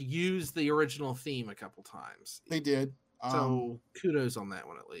did use the original theme a couple times. they did. So kudos on that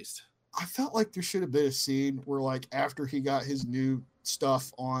one at least. I felt like there should have been a scene where, like, after he got his new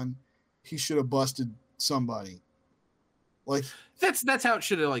stuff on, he should have busted somebody. Like, That's how it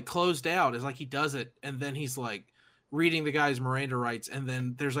should have like closed out. Is like he does it, and then he's like reading the guy's Miranda rights, and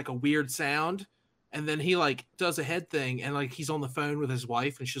then there's like a weird sound, and then he like does a head thing, and like he's on the phone with his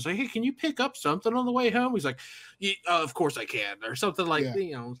wife, and she's like, "Hey, can you pick up something on the way home?" He's like, "Of course I can," or something like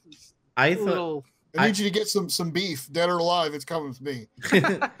I a thought little. I need you to get some beef, dead or alive. It's coming with me.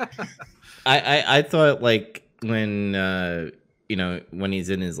 I thought like when when he's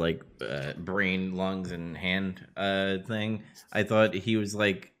in his like brain, lungs, and hand thing, I thought he was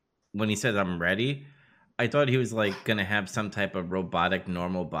like, when he said I'm ready, I thought he was like gonna have some type of robotic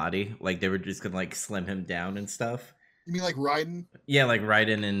normal body, like they were just gonna like slim him down and stuff. You mean like Raiden? Yeah, like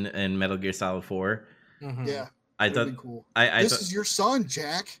Raiden in Metal Gear Solid 4. Mhm. Yeah, I that'd thought be cool. I This thought is your son,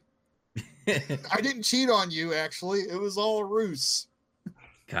 Jack. I didn't cheat on you. Actually, it was all a ruse.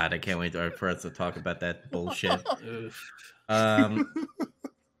 God, I can't wait for us to talk about that bullshit. Oof.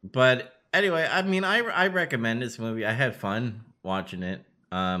 But anyway, I mean, I recommend this movie. I had fun watching it.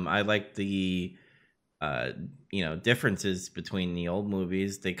 I like the differences between the old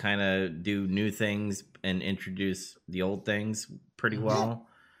movies. They kind of do new things and introduce the old things pretty well.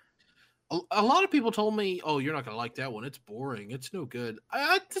 A lot of people told me, "Oh, you're not gonna like that one. It's boring. It's no good."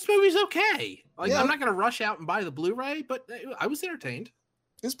 This movie's okay. Like, Yeah. I'm not gonna rush out and buy the Blu-ray, but I was entertained.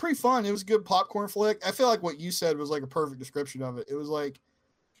 It's pretty fun. It was a good popcorn flick. I feel like what you said was like a perfect description of it. It was like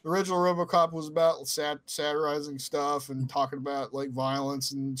the original RoboCop was about satirizing stuff and talking about like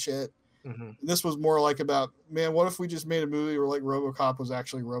violence and shit. Mm-hmm. This was more like about, man, what if we just made a movie where like RoboCop was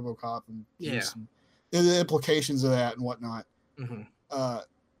actually RoboCop and the implications of that and whatnot. Mm-hmm.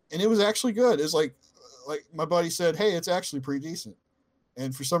 And it was actually good. It's like my buddy said, hey, it's actually pretty decent.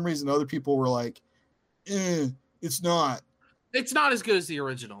 And for some reason, other people were like, it's not. It's not as good as the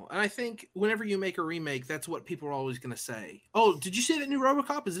original. And I think whenever you make a remake, that's what people are always going to say. Oh, did you see that new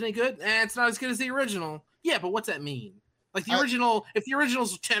RoboCop? Is it any good? It's not as good as the original. Yeah, but what's that mean? Like the original, if the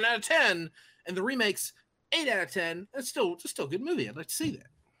original's 10 out of 10 and the remake's 8 out of 10, it's still a good movie. I'd like to see that.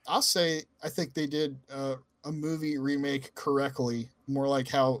 I'll say I think they did a movie remake correctly, more like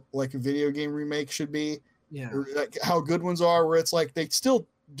how like a video game remake should be. Yeah. Or like how good ones are, where it's like they still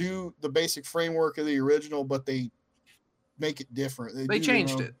do the basic framework of the original, but they make it different. They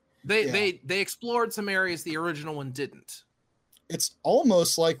changed it. They explored some areas the original one didn't. It's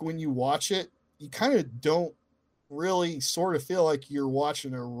almost like when you watch it, you kind of don't really sort of feel like you're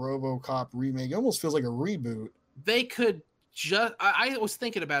watching a RoboCop remake. It almost feels like a reboot. They could just I was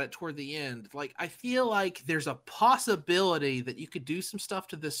thinking about it toward the end. Like, I feel like there's a possibility that you could do some stuff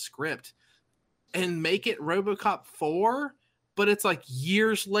to this script and make it RoboCop 4, but it's like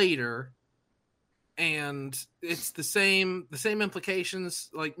years later and it's the same implications.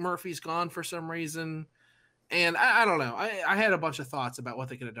 Like, Murphy's gone for some reason. And I don't know. I had a bunch of thoughts about what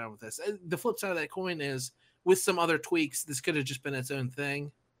they could have done with this. The flip side of that coin is, with some other tweaks, this could have just been its own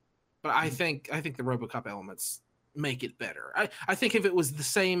thing. But I think the RoboCop elements make it better. I think if it was the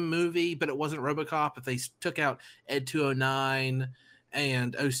same movie, but it wasn't RoboCop, if they took out Ed 209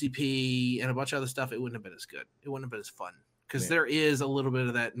 and OCP and a bunch of other stuff, it wouldn't have been as good. It wouldn't have been as fun. Because there is a little bit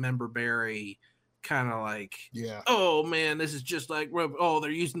of that Member Berry kind of like, oh man, this is just like, oh, they're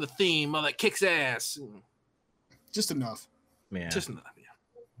using the theme. Oh, that kicks ass. Just enough. Yeah. Just enough,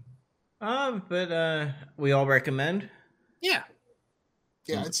 yeah. But we all recommend? Yeah.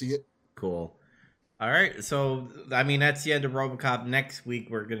 Yeah, I'd see it. Cool. All right. So, I mean, that's the end of RoboCop. Next week,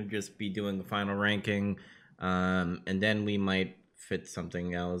 we're going to just be doing the final ranking. And then we might fit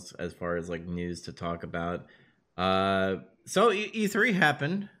something else as far as like news to talk about. So E3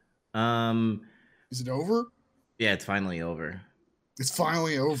 happened. Is it over? Yeah, it's finally over. It's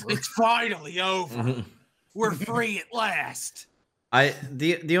finally over. It's finally over. We're free at last.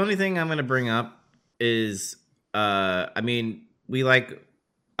 The only thing I'm gonna bring up is I mean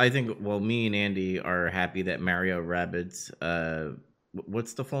I think me and Andy are happy that Mario Rabbids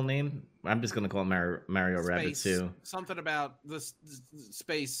what's the full name? I'm just gonna call it Mario Rabbids 2. Something about this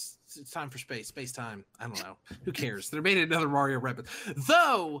space. It's time for space time. I don't know. Who cares? They made another Mario Rabbids.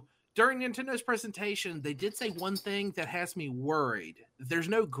 Though during Nintendo's presentation, they did say one thing that has me worried. There's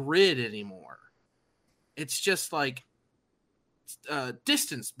no grid anymore. It's just like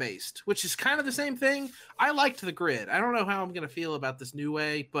distance based, which is kind of the same thing. I liked the grid. I don't know how I'm gonna feel about this new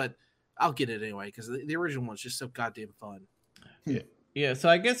way, but I'll get it anyway because the original one's just so goddamn fun. Yeah. So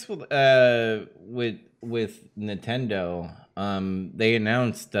I guess with Nintendo, they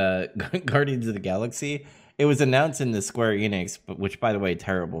announced Guardians of the Galaxy. It was announced in the Square Enix, which, by the way,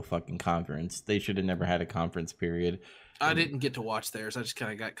 terrible fucking conference. They should have never had a conference period. I didn't get to watch theirs. I just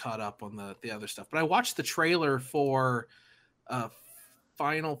kind of got caught up on the other stuff. But I watched the trailer for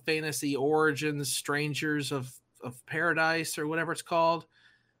Final Fantasy Origins Strangers of Paradise or whatever it's called.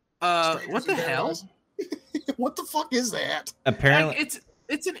 What the hell? What the fuck is that? Apparently,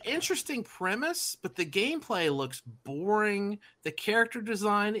 it's an interesting premise, but the gameplay looks boring. The character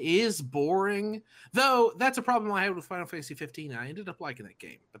design is boring. Though that's a problem I had with Final Fantasy 15. I ended up liking that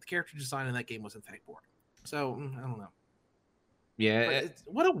game, but the character design in that game was in fact boring. So I don't know. Yeah,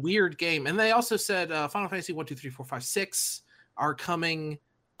 what a weird game. And they also said Final Fantasy 1, 2, 3, 4, 5, 6 are coming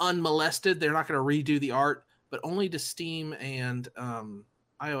unmolested. They're not going to redo the art, but only to Steam and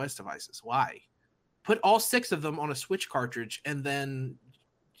iOS devices. Why? Put all 6 of them on a Switch cartridge and then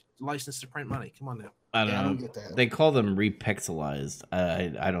license to print money. Come on now. I don't get that. They call them repixelized.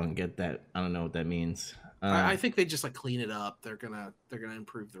 I don't get that. I don't know what that means. I think they just like clean it up. They're gonna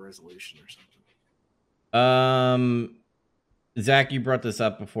improve the resolution or something. Zach, you brought this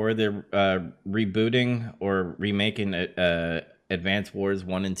up before. They're rebooting or remaking Advance Wars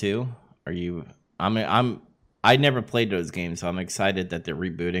 1 and 2. Are you? I never played those games, so I'm excited that they're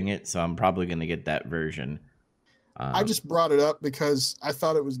rebooting it. So I'm probably going to get that version. I just brought it up because I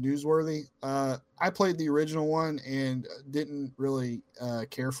thought it was newsworthy. I played the original one and didn't really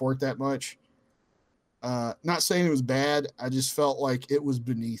care for it that much. Not saying it was bad. I just felt like it was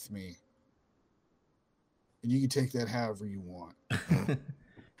beneath me. And you can take that however you want.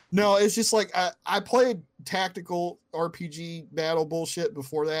 No, it's just like I played tactical RPG battle bullshit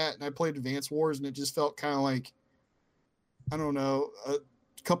before that, and I played Advance Wars, and it just felt kind of like, I don't know, a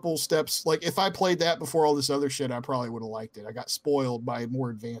couple steps. Like if I played that before all this other shit, I probably would have liked it. I got spoiled by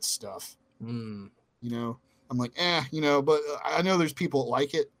more advanced stuff. You know, I'm like, but I know there's people that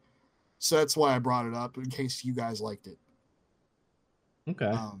like it, so that's why I brought it up in case you guys liked it.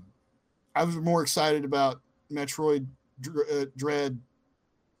 Okay. I was more excited about Metroid Dread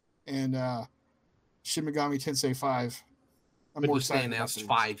and Shin Megami Tensei 5. I'm more excited. Announced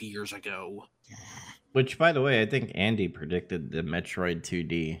 5 years ago. Which, by the way, I think Andy predicted the Metroid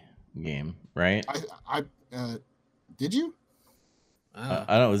 2D game, right? I did you?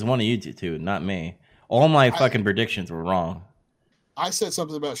 I know it was one of you two, not me. All my fucking predictions were wrong. I said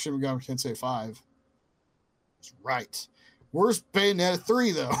something about Shin Megami Tensei 5. That's right. Where's Bayonetta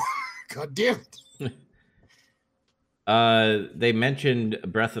 3 though? God damn it. They mentioned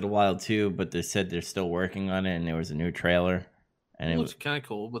Breath of the Wild 2, but they said they're still working on it, and there was a new trailer. And it looks kind of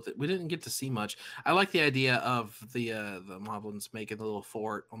cool, but we didn't get to see much. I like the idea of the Moblins making a little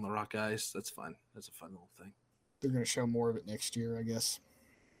fort on the rock ice. That's fun. That's a fun little thing. They're going to show more of it next year, I guess.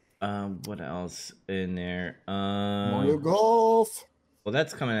 What else in there? Mario Golf. Well,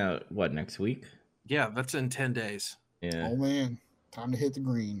 that's coming out, what, next week? Yeah, that's in 10 days. Yeah. Oh, man. Time to hit the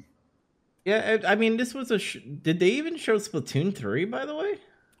green. Yeah, I mean, this was did they even show Splatoon 3, by the way?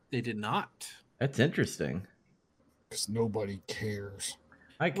 They did not. That's interesting. Because nobody cares.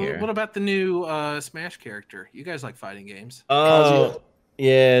 I care. What about the new Smash character? You guys like fighting games. Oh,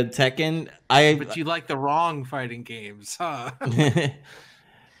 yeah, Tekken. But you like the wrong fighting games, huh?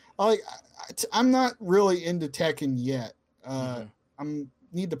 I'm not really into Tekken yet. I'm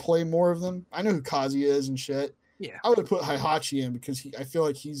need to play more of them. I know who Kazuya is and shit. Yeah, I would have put Heihachi in because I feel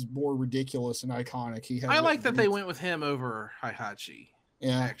like he's more ridiculous and iconic. I like that they went with him over Heihachi.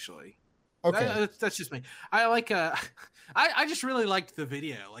 Yeah, actually. Okay, that's just me. I like. I just really liked the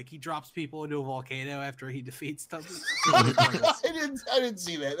video. Like he drops people into a volcano after he defeats them. I didn't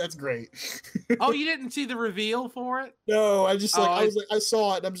see that. That's great. Oh, you didn't see the reveal for it? No, I saw it.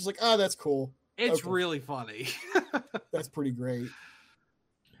 And I'm just like, oh, that's cool. It's really funny. That's pretty great.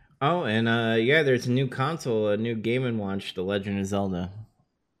 Oh, and yeah, there's a new console, a new Game & Watch, The Legend of Zelda.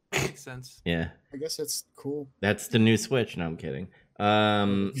 Makes sense. Yeah. I guess that's cool. That's the new Switch. No, I'm kidding.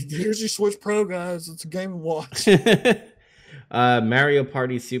 Here's your Switch Pro, guys. It's a Game & Watch. Mario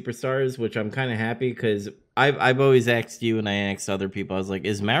Party Superstars, which I'm kind of happy because I've always asked you and I asked other people. I was like,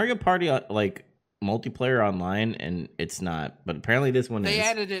 is Mario Party like multiplayer online? And it's not, but apparently this one They is.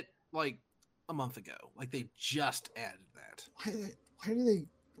 added it like a month ago. Like they just added that. Why do they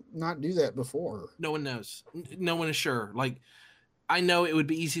not do that before? No one knows. No one is sure. Like I know it would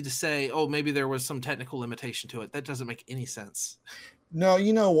be easy to say, oh, maybe there was some technical limitation to it. That doesn't make any sense. No,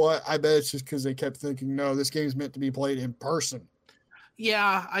 you know what? I bet it's just because they kept thinking, no, this game's meant to be played in person.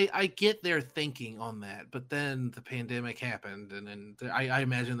 Yeah, I get their thinking on that, but then the pandemic happened, and then I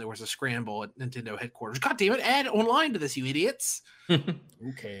imagine there was a scramble at Nintendo headquarters. God damn it, add online to this, you idiots!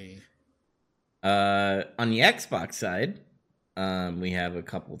 Okay. On the Xbox side, we have a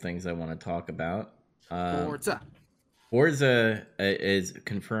couple things I want to talk about. Forza is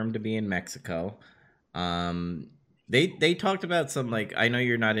confirmed to be in Mexico. They talked about some, like, I know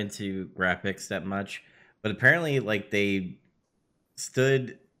you're not into graphics that much, but apparently like they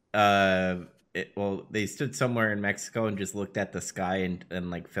stood they stood somewhere in Mexico and just looked at the sky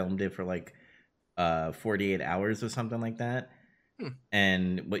and like filmed it for like 48 hours or something like that.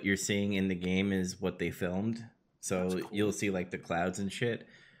 And what you're seeing in the game is what they filmed. So cool. You'll see like the clouds and shit.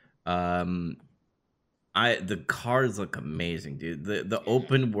 The cars look amazing, dude. The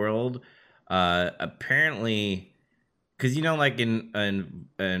open world apparently, because you know, like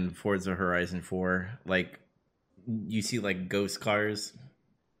in Forza Horizon 4, like you see like ghost cars,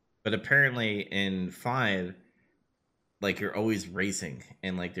 but apparently in 5, like you're always racing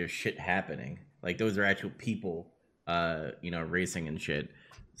and like there's shit happening. Like those are actual people, racing and shit.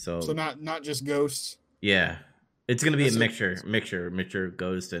 So not just ghosts. Yeah, it's gonna be a mixture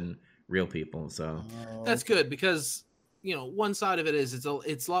ghost and real people. So that's good because one side of it is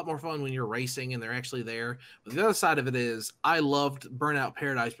it's a lot more fun when you're racing and they're actually there. But the other side of it is I loved Burnout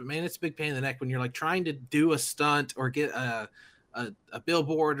Paradise, but man, it's a big pain in the neck when you're like trying to do a stunt or get a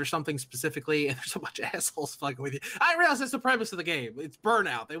billboard or something specifically, and there's a bunch of assholes fucking with you. I realize that's the premise of the game. It's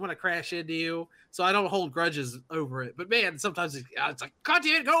burnout. They want to crash into you, so I don't hold grudges over it. But man, sometimes it's like, God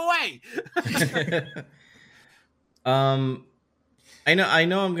damn it, go away. I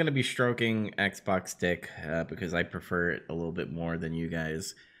know I'm gonna be stroking Xbox dick because I prefer it a little bit more than you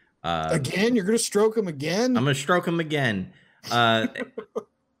guys. Again, you're gonna stroke him again? I'm gonna stroke him again.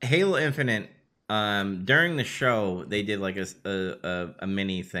 Halo Infinite. During the show, they did like a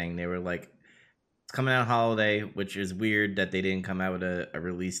mini thing. They were like, it's coming out holiday, which is weird that they didn't come out with a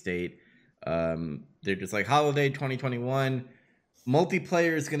release date. They're just like, holiday 2021.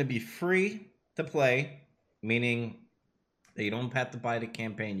 Multiplayer is gonna be free to play, meaning that you don't have to buy the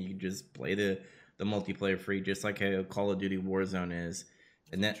campaign. You can just play the multiplayer free, just like how Call of Duty Warzone is.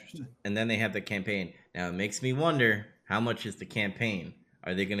 And then they have the campaign. Now it makes me wonder, how much is the campaign?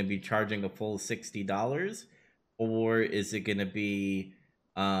 Are they going to be charging a full $60, or is it going to be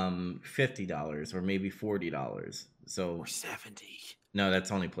 $50 or maybe $40? So or $70. No,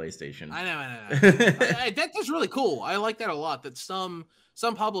 that's only PlayStation. I know. That's really cool. I like that a lot. That some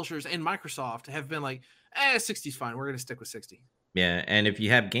publishers and Microsoft have been like, 60's fine. We're going to stick with 60. Yeah, and if you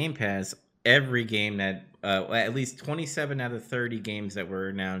have Game Pass, every game that at least 27 out of 30 games that were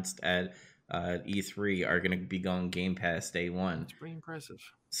announced at E3 are going to be going Game Pass day one. That's pretty impressive.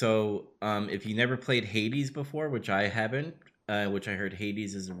 So if you never played Hades before, which I haven't, which I heard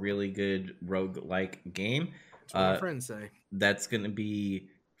Hades is a really good roguelike game. That's what my friends say. That's going to be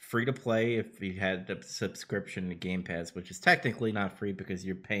free to play if you had the subscription to Game Pass, which is technically not free because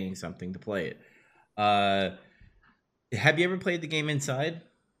you're paying something to play it. Have you ever played the game Inside?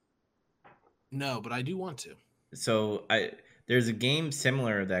 No, but I do want to. So there's a game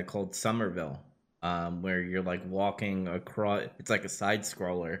similar that called Somerville, where you're like walking across. It's like a side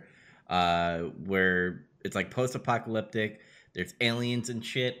scroller, where it's like post-apocalyptic. There's aliens and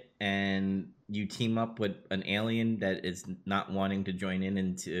shit, and you team up with an alien that is not wanting to join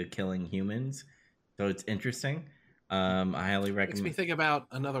into killing humans. So it's interesting. I highly recommend. Makes me think about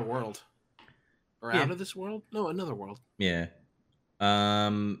Another World. Or Out of This World? No, Another World. Yeah.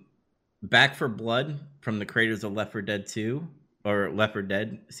 Back 4 Blood from the creators of Left 4 Dead 2 or Left 4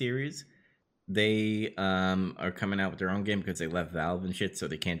 Dead series. They are coming out with their own game because they left Valve and shit, so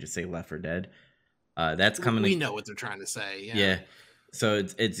they can't just say Left 4 Dead. That's coming. We know what they're trying to say. Yeah. So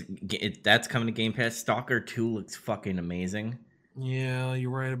it's that's coming to Game Pass. Stalker 2 looks fucking amazing. Yeah, you're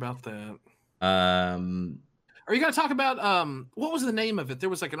right about that. Are you going to talk about, what was the name of it? There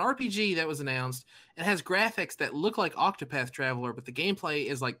was like an RPG that was announced. It has graphics that look like Octopath Traveler, but the gameplay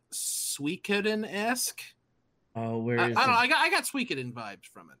is like Suikoden-esque. Oh, where is it? I got Suikoden vibes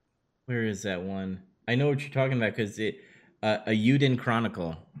from it. Where is that one? I know what you're talking about because a Eiyuden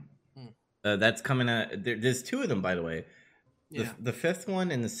Chronicle. That's coming out. There's 2 of them, by the way. Yeah. The fifth one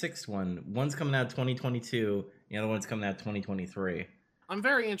and the sixth one, one's coming out 2022, the other one's coming out 2023. I'm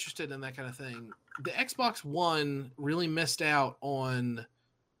very interested in that kind of thing. The Xbox One really missed out on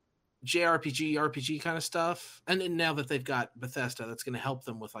JRPG, RPG kind of stuff. And then now that they've got Bethesda, that's going to help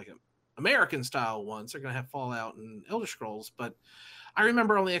them with like American style ones. They're going to have Fallout and Elder Scrolls. But I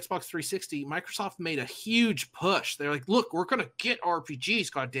remember on the Xbox 360, Microsoft made a huge push. They're like, look, we're going to get RPGs,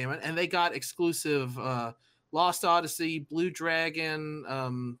 goddammit. And they got exclusive Lost Odyssey, Blue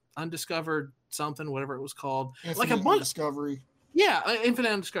Dragon, Undiscovered something, whatever it was called. Infinite like a bunch. Discovery. Yeah,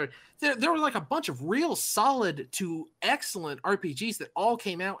 Infinite Undiscovered. There were like a bunch of real solid to excellent RPGs that all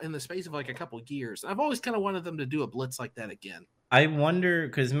came out in the space of like a couple of years. I've always kind of wanted them to do a blitz like that again. I wonder,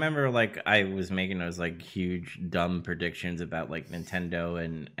 because remember, like, I was making those like huge dumb predictions about like Nintendo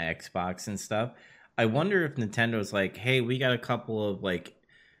and Xbox and stuff. I wonder if Nintendo's like, hey, we got a couple of like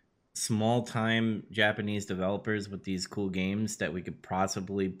small time Japanese developers with these cool games that we could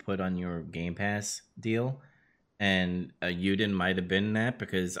possibly put on your Game Pass deal. And Yuden might have been that,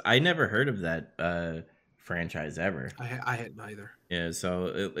 because I never heard of that franchise ever. I hadn't either. Yeah,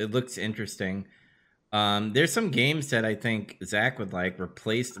 so it looks interesting. There's some games that I think Zach would like.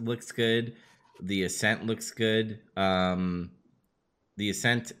 Replaced looks good. The Ascent looks good. The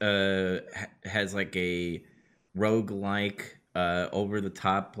Ascent has like a roguelike, over the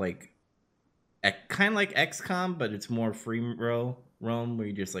top, like kind of like XCOM, but it's more free roam where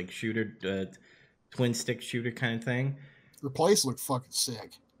you just like shooter. Twin stick shooter kind of thing. Replace looked fucking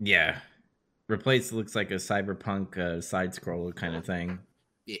sick. Yeah. Replace looks like a cyberpunk side scroller kind of thing.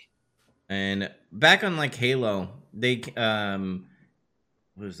 Yeah. And back on like Halo, they what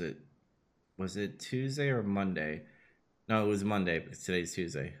was it? Was it Tuesday or Monday? No, it was Monday because today's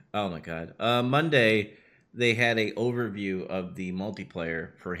Tuesday. Oh my god. Monday they had a overview of the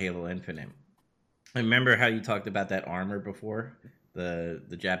multiplayer for Halo Infinite. I remember how you talked about that armor before,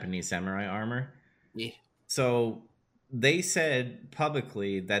 the Japanese samurai armor. Yeah. So they said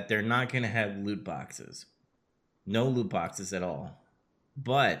publicly that they're not going to have loot boxes. No loot boxes at all.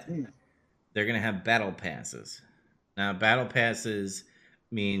 But they're going to have battle passes. Now, battle passes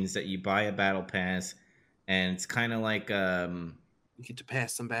means that you buy a battle pass, and it's kind of like you get to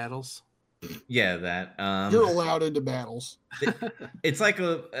pass some battles. Yeah, that you're allowed into battles. It's like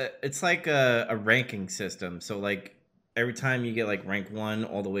a ranking system. So like every time you get like rank 1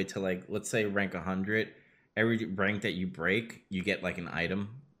 all the way to like, let's say rank 100, every rank that you break, you get like an item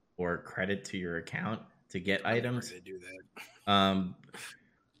or credit to your account to get items. To do that.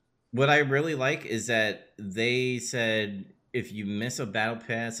 What I really like is that they said if you miss a battle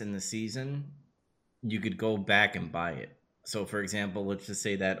pass in the season, you could go back and buy it. So for example, let's just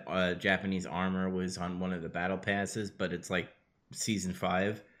say that Japanese armor was on one of the battle passes, but it's like season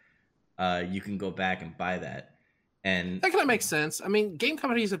 5. You can go back and buy that. And that kind of makes sense. I mean, game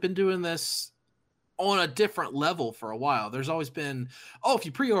companies have been doing this on a different level for a while. There's always been, if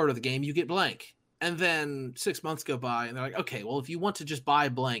you pre-order the game, you get blank. And then 6 months go by and they're like, okay, well, if you want to just buy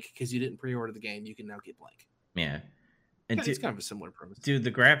blank because you didn't pre-order the game, you can now get blank. Yeah. And it's kind of a similar premise. Dude,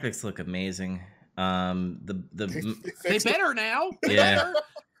 the graphics look amazing. They better now. They better.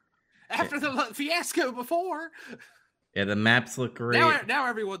 After the fiasco before. Yeah, the maps look great. Now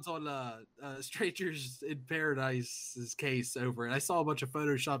everyone's on Strangers in Paradise's case over it. I saw a bunch of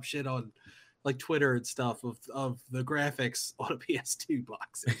Photoshop shit on like Twitter and stuff of the graphics on a PS2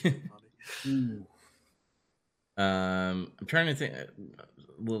 box. I'm trying to think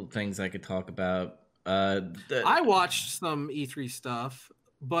little things I could talk about. I watched some E3 stuff,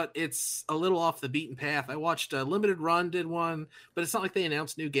 but it's a little off the beaten path. I watched Limited Run did one, but it's not like they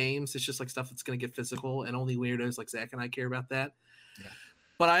announced new games. It's just like stuff that's going to get physical, and only weirdos like Zach and I care about that. Yeah.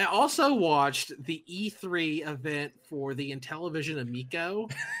 But I also watched the E3 event for the Intellivision Amico.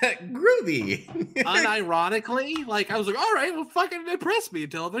 Groovy. Unironically, like I was like, all right, well, fucking impress me,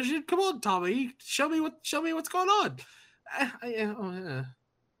 Intellivision. Come on, Tommy, show me what's going on.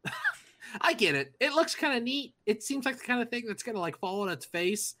 I get it. It looks kind of neat. It seems like the kind of thing that's gonna like fall on its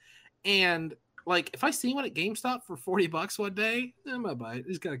face. And like, if I see one at GameStop for $40 one day, I might buy it.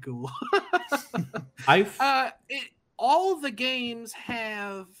 It's kind of cool. All the games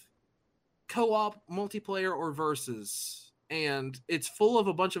have co-op, multiplayer, or versus, and it's full of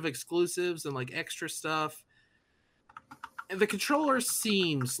a bunch of exclusives and like extra stuff. And the controller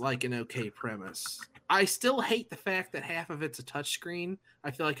seems like an okay premise. I still hate the fact that half of it's a touchscreen.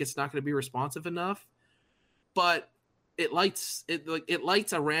 I feel like it's not going to be responsive enough, but it lights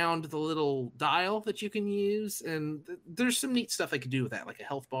around the little dial that you can use, and there's some neat stuff they could do with that, like a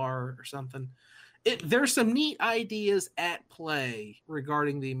health bar or something. There's some neat ideas at play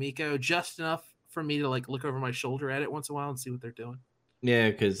regarding the Amico, just enough for me to like look over my shoulder at it once in a while and see what they're doing. Yeah,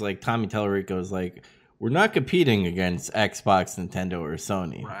 because like Tommy Tallarico's like, we're not competing against Xbox, Nintendo, or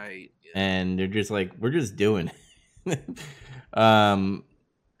Sony, Right. Yeah. and they're just like, we're just doing it.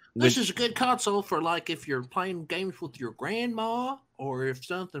 This is a good console for like if you're playing games with your grandma or if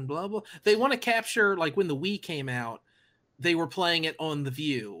something blah blah. They want to capture like when the Wii came out, they were playing it on the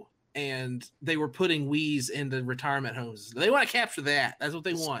View and they were putting Wii's into retirement homes. They want to capture that. That's what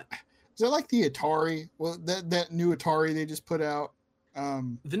they want. Is that like the Atari? Well, that new Atari they just put out.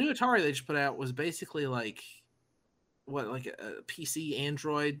 The new Atari they just put out was basically like like a PC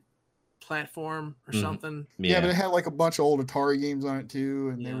Android platform or something. Yeah, but it had like a bunch of old Atari games on it too,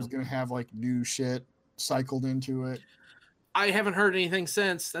 and Yeah. they was gonna have like new shit cycled into it. I haven't heard anything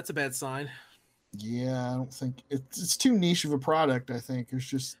since. That's a bad sign. Yeah, I don't think it's too niche of a product. I think there's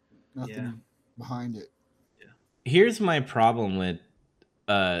just nothing behind it. Here's my problem with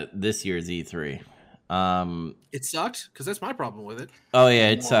this year's E3. It sucked because that's my problem with it. Oh yeah,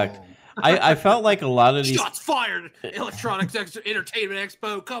 it sucked. Whoa. I felt like a lot of these. Shots fired! Electronics Entertainment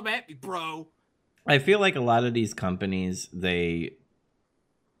Expo, come at me, bro. I feel like a lot of these companies, they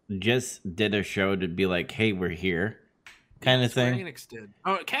just did a show to be like, "Hey, we're here," kind of Square thing. Enix did.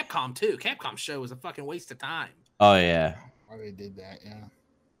 Oh, Capcom too. Capcom's show was a fucking waste of time. Oh yeah. Why they did that?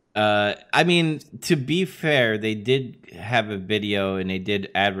 Yeah. I mean, to be fair, they did have a video and they did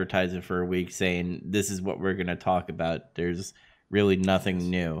advertise it for a week, saying this is what we're gonna talk about. There's really nothing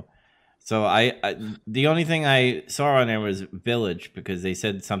new. So I the only thing I saw on there was Village, because they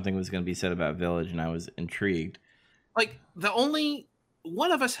said something was going to be said about Village, and I was intrigued. Like the only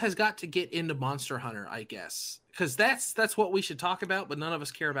one of us has got to get into Monster Hunter, I guess, because that's what we should talk about. But none of us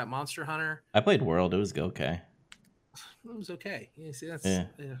care about Monster Hunter. I played World; it was okay. It was okay. Yeah, see, that's Yeah.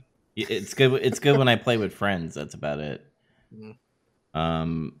 It's good. It's good when I play with friends. That's about it.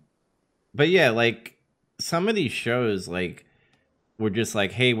 Mhm. But yeah, like some of these shows, like, we're just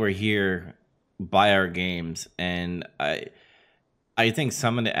like, hey, we're here, buy our games. And I think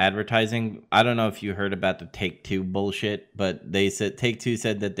some of the advertising, I don't know if you heard about the Take-Two bullshit, but they said Take-Two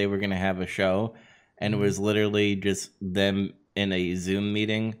said that they were going to have a show, and it was literally just them in a Zoom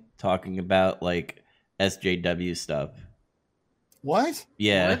meeting talking about like SJW stuff. What?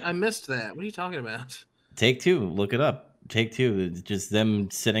 Yeah. What? I missed that. What are you talking about? Take-Two, look it up. Take-Two, it's just them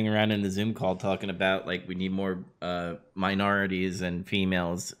sitting around in the Zoom call talking about like we need more minorities and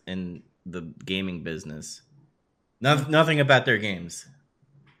females in the gaming business. Nothing about their games.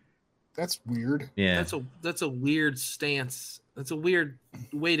 That's weird. Yeah. That's a weird stance. That's a weird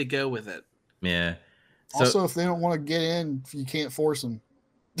way to go with it. Yeah. So Also, if they don't want to get in, you can't force them.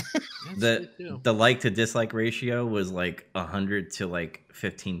 That's it too. the like to dislike ratio was like 100 to like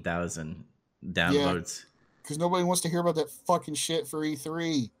 15,000 downloads. Because nobody wants to hear about that fucking shit for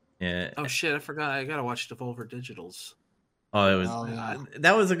E3. Yeah. Oh shit! I forgot. I gotta watch Devolver Digitals. Oh, it was Oh, yeah.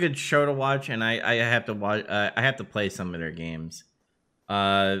 that was a good show to watch, and I have to watch. I have to play some of their games.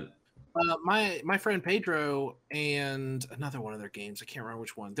 My friend Pedro and another one of their games. I can't remember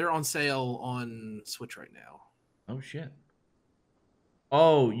which one. They're on sale on Switch right now. Oh shit.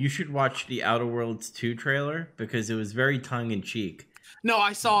 Oh, you should watch the Outer Worlds 2 trailer because it was very tongue in cheek. No,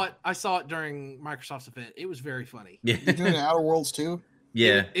 I saw it. I saw it during Microsoft's event. It was very funny. Yeah. You're doing Outer Worlds too?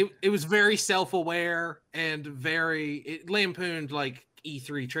 Yeah. It was very self-aware and it lampooned like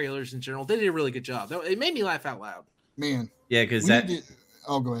E3 trailers in general. They did a really good job. It made me laugh out loud. Man. Yeah, because We that need to-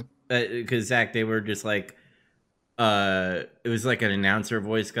 Oh, go ahead. because Zach, they were just like it was like an announcer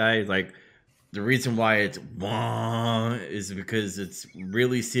voice guy, like the reason why it's wah is because it's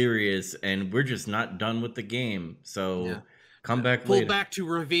really serious and we're just not done with the game. So Yeah. come back Pull later. back to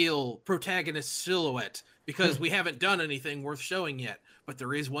reveal protagonist silhouette because we haven't done anything worth showing yet. But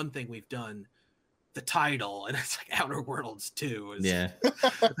there is one thing we've done. The title, and it's like Outer Worlds 2. Yeah.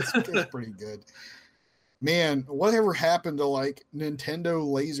 That's pretty good. Man, whatever happened to like Nintendo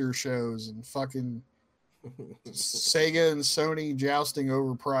laser shows and fucking Sega and Sony jousting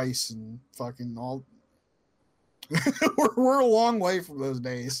over price and fucking all? we're a long way from those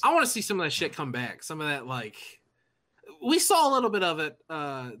days. I want to see some of that shit come back. Some of that, like, we saw a little bit of it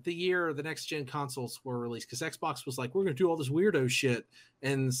the year the next gen consoles were released because Xbox was like, we're going to do all this weirdo shit.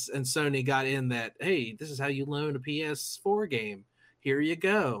 And Sony got in that, hey, this is how you loan a PS4 game. Here you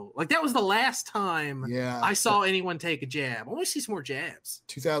go. Like, that was the last time Yeah, I saw anyone take a jab. I want to see some more jabs.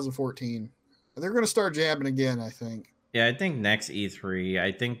 2014. They're going to start jabbing again, I think. Yeah, I think next E3,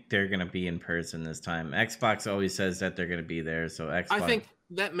 I think they're gonna be in person this time. Xbox always says that they're gonna be there, so Xbox. I think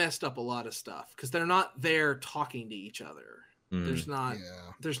that messed up a lot of stuff because they're not there talking to each other. Mm.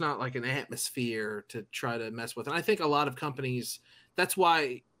 There's not like an atmosphere to try to mess with. And I think a lot of companies, that's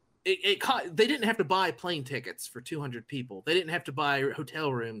why they didn't have to buy plane tickets for 200 people. They didn't have to buy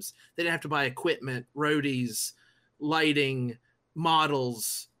hotel rooms. They didn't have to buy equipment, roadies, lighting,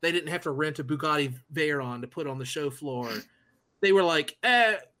 models. They didn't have to rent a Bugatti Veyron to put on the show floor. They were like,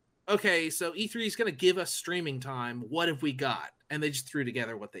 okay, so E3 is going to give us streaming time. What have we got? And they just threw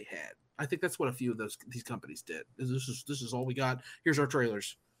together what they had. I think that's what a few of these companies did. This is all we got. Here's our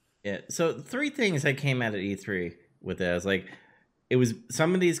trailers. Yeah. So 3 things that came out of E3 with it. I was like, it was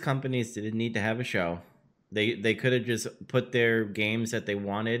some of these companies didn't need to have a show. They could have just put their games that they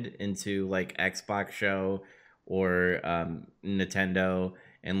wanted into like Xbox show or Nintendo,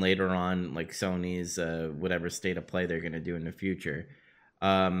 and later on like Sony's whatever state of play they're gonna do in the future.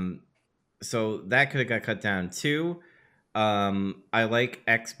 So that could have got cut down too. I like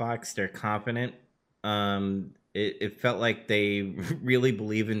Xbox. They're confident. It felt like they really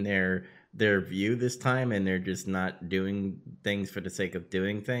believe in their view this time, and they're just not doing things for the sake of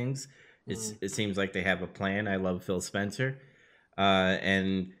doing things. It seems like they have a plan. I love Phil Spencer.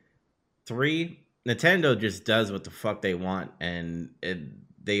 And 3, Nintendo just does what the fuck they want, and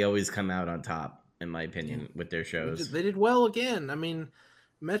they always come out on top, in my opinion, with their shows. They did well again. I mean,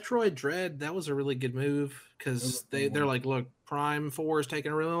 Metroid Dread, that was a really good move, because they're like, look, Prime 4 is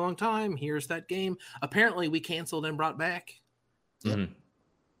taking a really long time. Here's that game. Apparently, we canceled and brought back. Mm-hmm.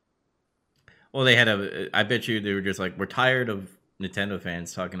 Well, they had I bet you they were just like, we're tired of Nintendo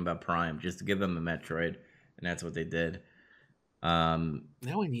fans talking about Prime. Just give them a Metroid, and that's what they did. Now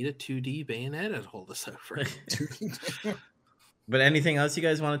we need a 2D Bayonetta to hold us over. But anything else you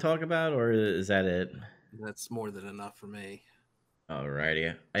guys want to talk about, or is that it? That's more than enough for me.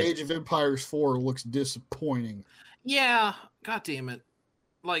 Alrighty. Age of Empires 4 looks disappointing. Yeah, god damn it.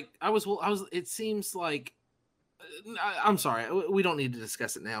 Like I was it seems like I'm sorry, we don't need to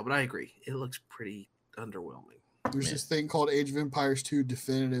discuss it now, but I agree. It looks pretty underwhelming. There's this thing called Age of Empires 2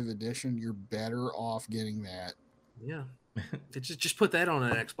 Definitive Edition. You're better off getting that. Yeah. just put that on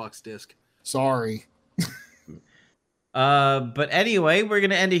an Xbox disc. Sorry. But anyway, we're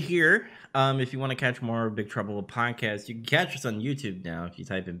gonna end it here. If you want to catch more Big Trouble Little Podcast, you can catch us on YouTube now. If you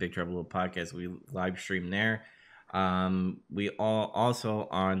type in Big Trouble Little Podcast, we live stream there. We are also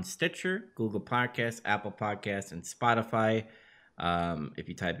on Stitcher, Google Podcasts, Apple Podcasts, and Spotify. If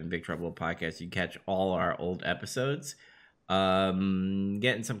you type in Big Trouble Little Podcast, you catch all our old episodes.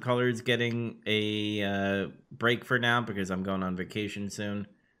 Getting some colors, getting a break for now because I'm going on vacation soon.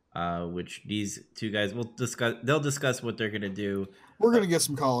 Which these 2 guys will discuss. They'll discuss what they're gonna do. We're gonna get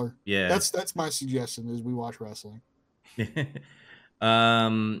some color. Yeah, that's my suggestion as we watch wrestling.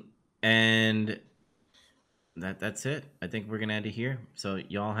 And that's it. I think we're gonna end it here. So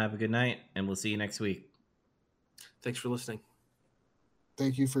y'all have a good night, and we'll see you next week. Thanks for listening.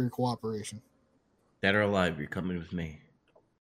 Thank you for your cooperation. Dead or alive, you're coming with me.